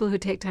lot of the people who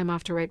take time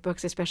off to write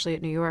books, especially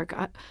at New York,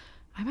 I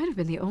might have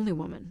been the only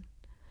woman.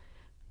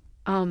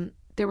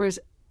 There was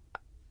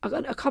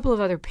a couple of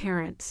other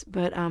parents,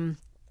 but...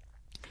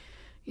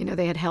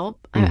 they had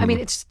help. I mean,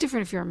 it's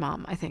different if you're a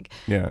mom, I think.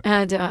 Yeah.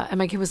 And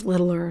my kid was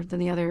littler than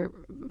the other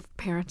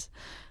parents.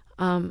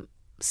 And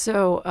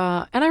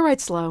I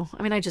write slow.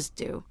 I mean, I just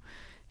do.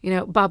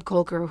 Bob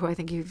Kolker, who I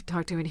think you've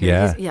talked to in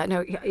here.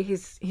 Yeah.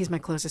 He's my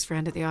closest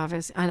friend at the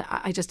office, and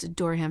I just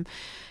adore him.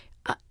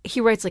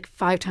 He writes like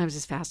 5 times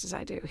as fast as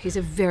I do. He's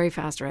a very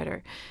fast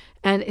writer.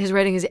 And his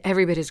writing is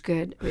every bit as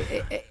good.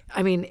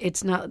 I mean,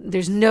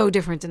 there's no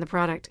difference in the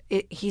product.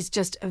 He's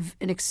just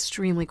an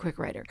extremely quick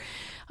writer.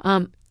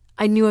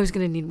 I knew I was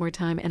going to need more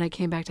time, and I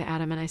came back to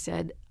Adam and I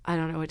said, I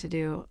don't know what to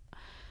do.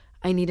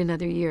 I need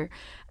another year.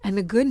 And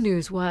the good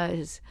news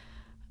was,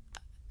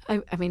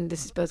 I mean,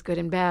 this is both good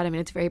and bad. I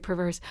mean, it's very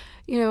perverse.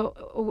 New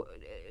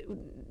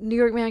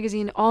York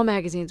Magazine, all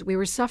magazines, we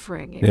were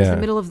suffering. It was the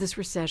middle of this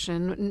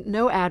recession.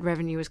 No ad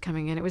revenue was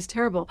coming in. It was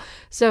terrible.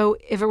 So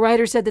if a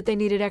writer said that they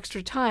needed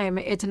extra time,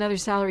 it's another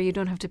salary you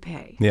don't have to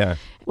pay. Yeah.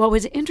 What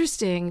was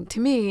interesting to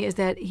me is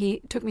that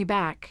he took me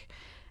back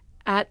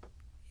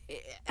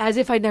as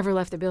if I'd never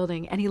left the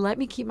building. And he let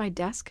me keep my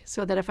desk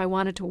so that if I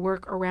wanted to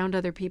work around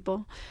other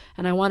people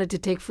and I wanted to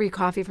take free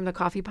coffee from the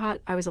coffee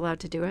pot, I was allowed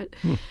to do it.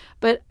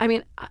 But I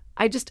mean,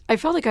 I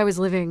felt like I was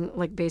living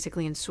like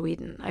basically in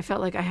Sweden. I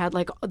felt like I had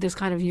like this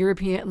kind of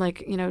European,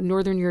 like, you know,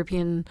 Northern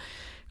European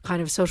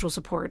kind of social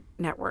support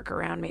network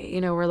around me, you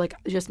know, where like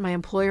just my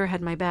employer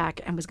had my back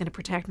and was going to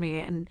protect me.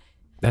 And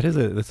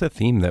that's a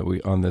theme that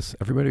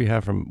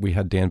we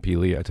had Dan P.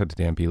 Lee. I talked to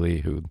Dan P.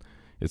 Lee, who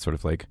is sort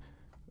of like,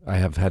 I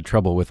have had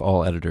trouble with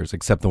all editors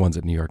except the ones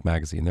at New York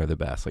Magazine. They're the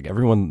best. Like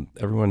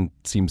everyone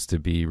seems to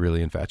be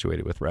really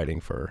infatuated with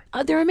writing for.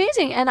 They're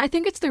amazing. And I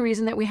think it's the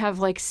reason that we have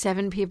like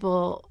 7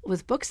 people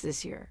with books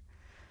this year.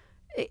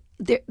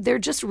 They're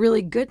just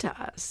really good to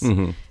us,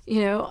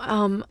 you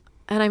know?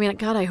 And I mean,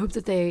 God, I hope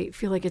that they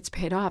feel like it's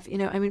paid off, you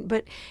know? I mean,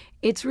 but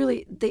it's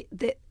really,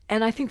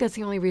 and I think that's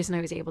the only reason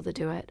I was able to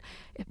do it.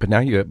 But now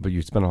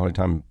you spend a lot of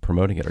time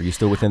promoting it. Are you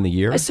still within the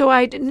year? So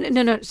I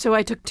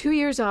took 2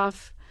 years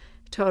off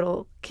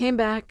total, came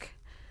back,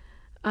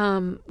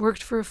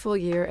 worked for a full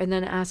year, and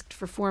then asked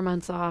for 4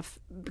 months off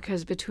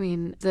because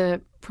between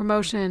the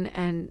promotion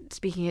and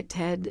speaking at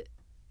TED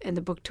and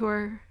the book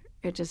tour,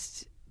 it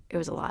was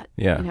a lot.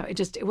 Yeah. You know,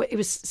 it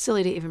was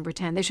silly to even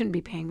pretend. They shouldn't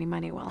be paying me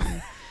money while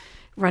I'm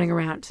running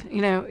around,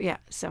 you know? Yeah.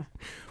 So.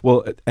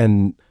 Well,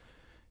 and,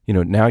 you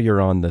know, now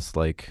you're on this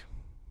like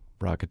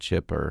rocket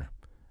ship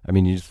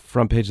you just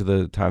front page of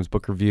the Times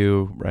Book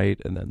Review,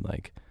 right? And then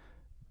like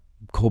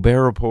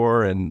Colbert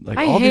Report and like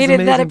all these amazing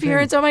hated that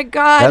appearance. things. Oh my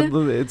God.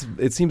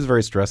 It seems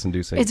very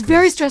stress-inducing. It's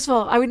very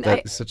stressful.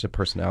 That's such a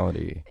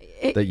personality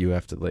that you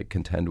have to like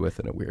contend with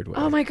in a weird way.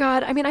 Oh my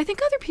God. I mean, I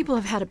think other people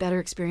have had a better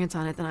experience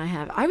on it than I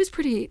have. I was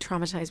pretty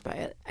traumatized by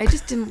it. I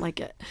just didn't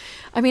like it.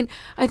 I mean,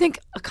 I think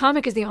a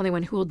comic is the only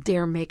one who will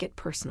dare make it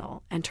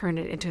personal and turn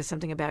it into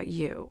something about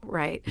you,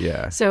 right?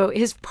 Yeah. So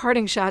his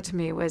parting shot to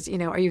me was, you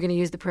know, are you going to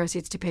use the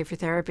proceeds to pay for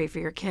therapy for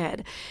your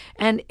kid?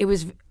 And it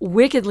was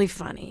wickedly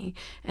funny.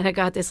 And it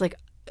got this like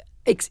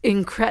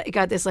it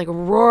got this like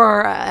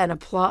roar and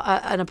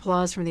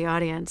applause from the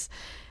audience,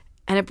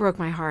 and it broke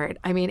my heart.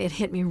 I mean, it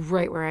hit me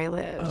right where I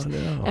lived. Oh,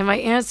 no. And my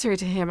answer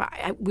to him,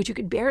 which you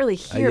could barely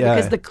hear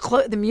because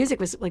the music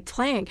was like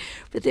playing,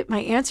 but my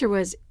answer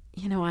was,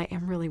 you know, I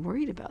am really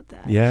worried about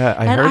that. Yeah,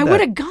 I heard and I that. would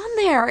have gone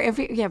there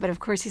but of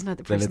course he's not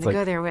the person to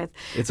go there with.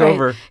 It's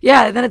over.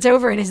 Yeah, then it's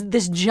over, and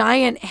this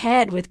giant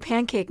head with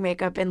pancake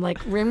makeup and like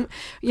rim,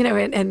 you know,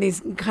 and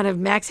these kind of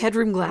max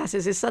headroom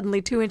glasses is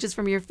suddenly 2 inches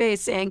from your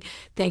face saying,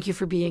 "Thank you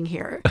for being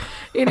here,"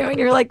 you know, and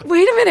you're like,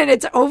 wait a minute,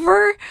 it's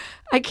over.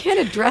 I can't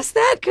address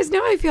that because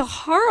now I feel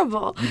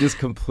horrible. You just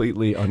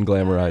completely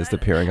unglamorized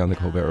appearing on the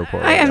Colbert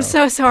Report. I am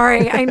so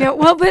sorry. I know.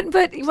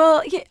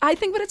 Well, yeah, I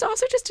think, but it's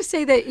also just to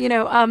say that, you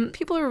know,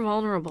 people are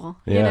vulnerable,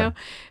 you know,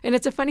 and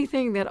it's a funny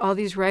thing that all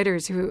these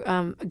writers who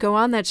go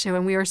on that show,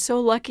 and we are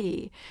so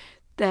lucky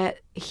that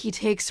he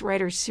takes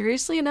writers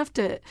seriously enough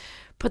to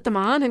put them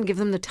on and give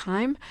them the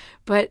time.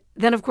 But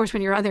then, of course,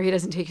 when you're on there, he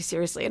doesn't take you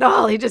seriously at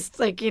all. He just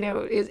like, you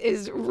know,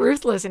 is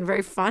ruthless and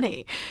very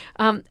funny.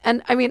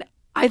 And I mean,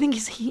 I think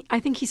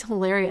he's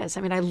hilarious.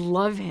 I mean, I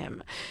love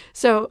him.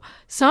 So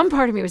some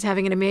part of me was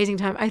having an amazing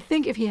time. I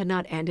think if he had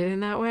not ended in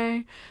that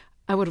way,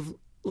 I would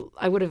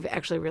have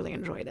actually really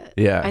enjoyed it.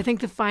 Yeah. I think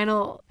the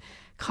final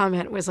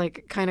comment was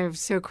like kind of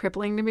so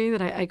crippling to me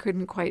that I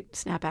couldn't quite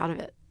snap out of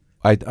it.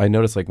 I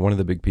noticed like one of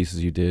the big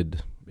pieces you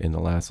did in the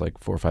last like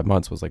 4 or 5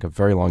 months was like a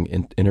very long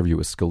interview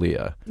with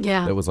Scalia.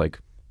 Yeah. That was like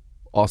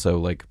also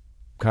like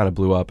kind of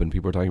blew up, and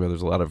people were talking about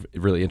there's a lot of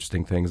really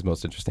interesting things.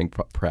 Most interesting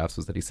perhaps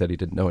was that he said he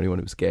didn't know anyone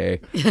who was gay,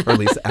 or at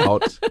least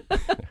out.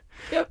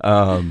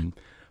 Yep.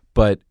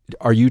 But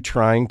are you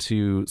trying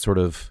to sort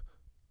of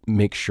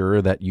make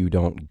sure that you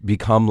don't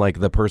become like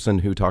the person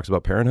who talks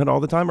about parenthood all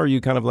the time? Or are you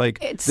kind of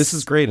like, this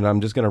is great and I'm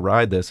just going to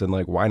ride this, and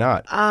like, why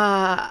not?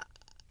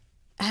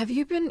 Have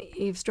you been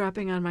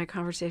eavesdropping on my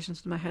conversations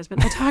with my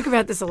husband? I talk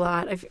about this a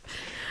lot.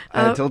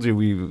 I told you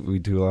we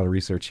do a lot of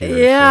research here.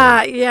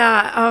 Yeah, so.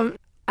 yeah.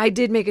 I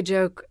did make a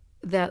joke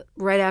that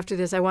right after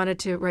this, I wanted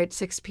to write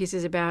 6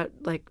 pieces about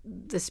like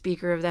the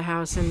Speaker of the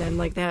House, and then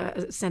like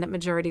the Senate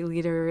Majority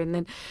Leader, and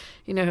then,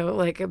 you know,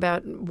 like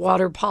about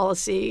water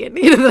policy, and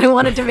you know, that I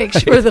wanted to make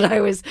sure that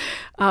I was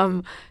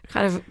kind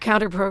of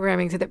counter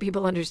programming so that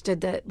people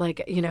understood that,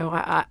 like, you know,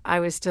 I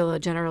was still a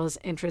general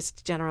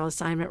interest, general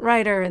assignment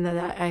writer, and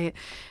that I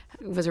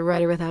was a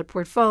writer without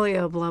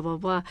portfolio, blah blah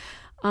blah.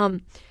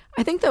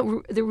 I think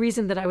that the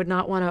reason that I would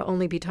not want to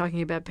only be talking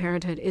about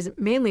parenthood is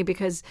mainly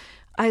because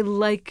I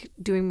like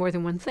doing more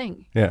than one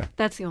thing. Yeah.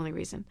 That's the only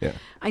reason. Yeah.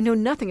 I know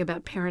nothing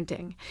about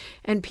parenting.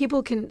 And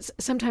people can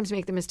sometimes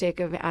make the mistake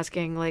of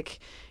asking, like,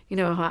 you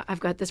know, I've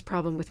got this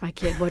problem with my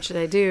kid. What should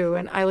I do?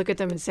 And I look at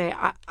them and say,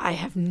 I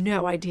have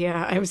no idea.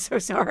 I'm so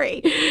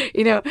sorry.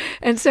 You know,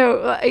 and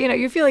so, you know,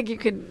 you feel like you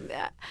could.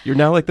 You're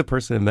now like the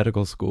person in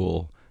medical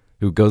school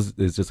who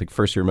is just like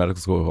first year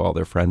medical school, who all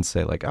their friends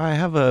say like, I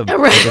have a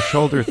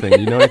shoulder thing. Do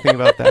you know anything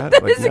about that?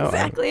 That like, is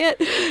exactly it.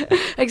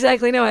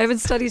 Exactly. No, I haven't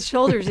studied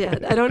shoulders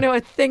yet. I don't know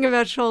a thing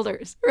about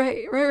shoulders.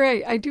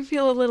 Right. I do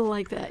feel a little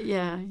like that.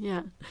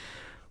 Yeah.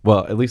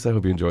 Well, at least I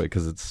hope you enjoy it,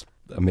 because it's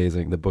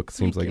amazing. The book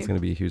seems like it's going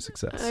to be a huge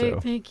success.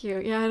 Thank you.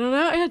 Yeah, I don't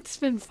know. It's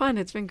been fun.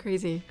 It's been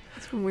crazy.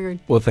 It's been weird.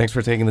 Well, thanks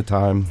for taking the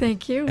time.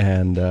 Thank you.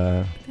 And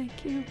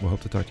thank you. We'll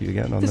hope to talk to you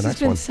again on the next one. This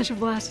has been such a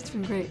blast. It's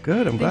been great.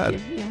 Good. I'm glad.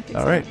 Thank you. Yeah,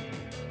 all right.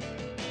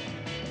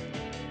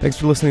 Thanks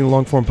for listening to the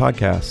Longform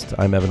Podcast.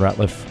 I'm Evan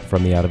Ratliff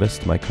from The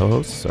Atavist. My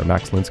co-hosts are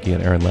Max Linsky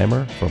and Aaron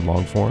Lammer from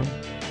Longform.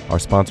 Our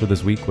sponsor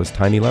this week was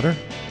Tiny Letter,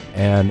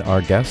 and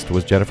our guest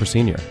was Jennifer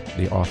Senior,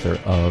 the author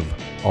of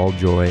All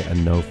Joy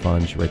and No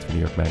Fun. She writes for New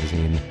York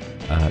Magazine.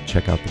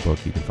 Check out the book.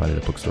 You can find it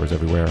at bookstores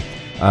everywhere.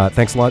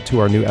 Thanks a lot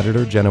to our new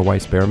editor, Jenna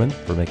Weiss-Behrman,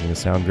 for making us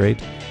sound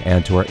great,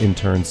 and to our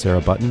intern,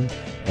 Sarah Button.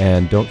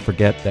 And don't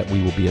forget that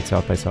we will be at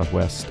South by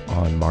Southwest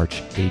on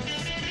March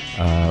 8th.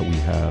 We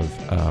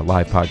have a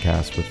live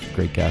podcast with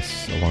great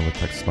guests, along with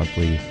Texas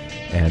Monthly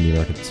and the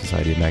American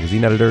Society of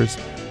Magazine Editors.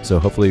 So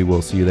hopefully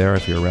we'll see you there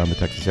if you're around the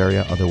Texas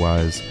area.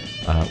 Otherwise,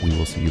 we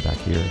will see you back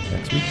here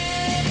next week.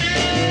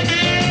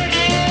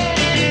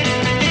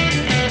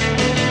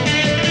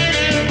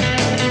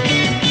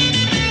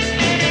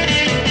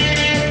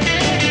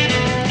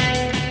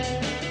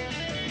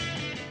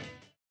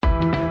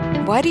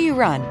 Why do you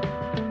run?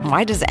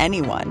 Why does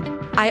anyone?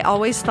 I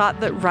always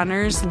thought that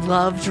runners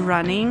loved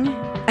running,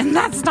 and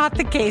that's not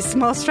the case.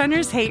 Most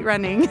runners hate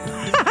running,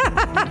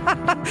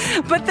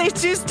 but they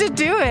choose to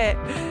do it.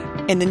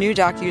 In the new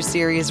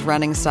docuseries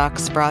Running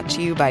Sucks, brought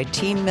to you by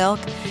Team Milk,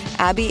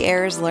 Abby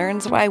Ayers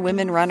learns why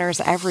women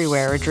runners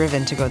everywhere are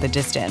driven to go the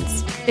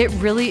distance. It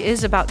really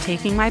is about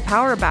taking my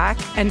power back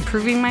and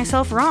proving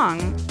myself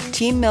wrong.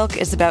 Team Milk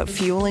is about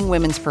fueling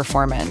women's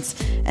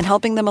performance and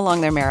helping them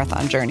along their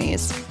marathon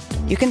journeys.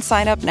 You can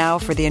sign up now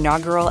for the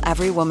inaugural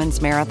Every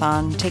Woman's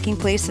Marathon, taking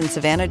place in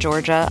Savannah,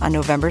 Georgia on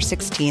November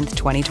 16th,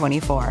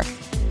 2024.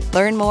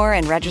 Learn more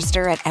and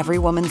register at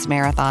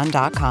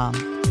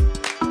everywomansmarathon.com.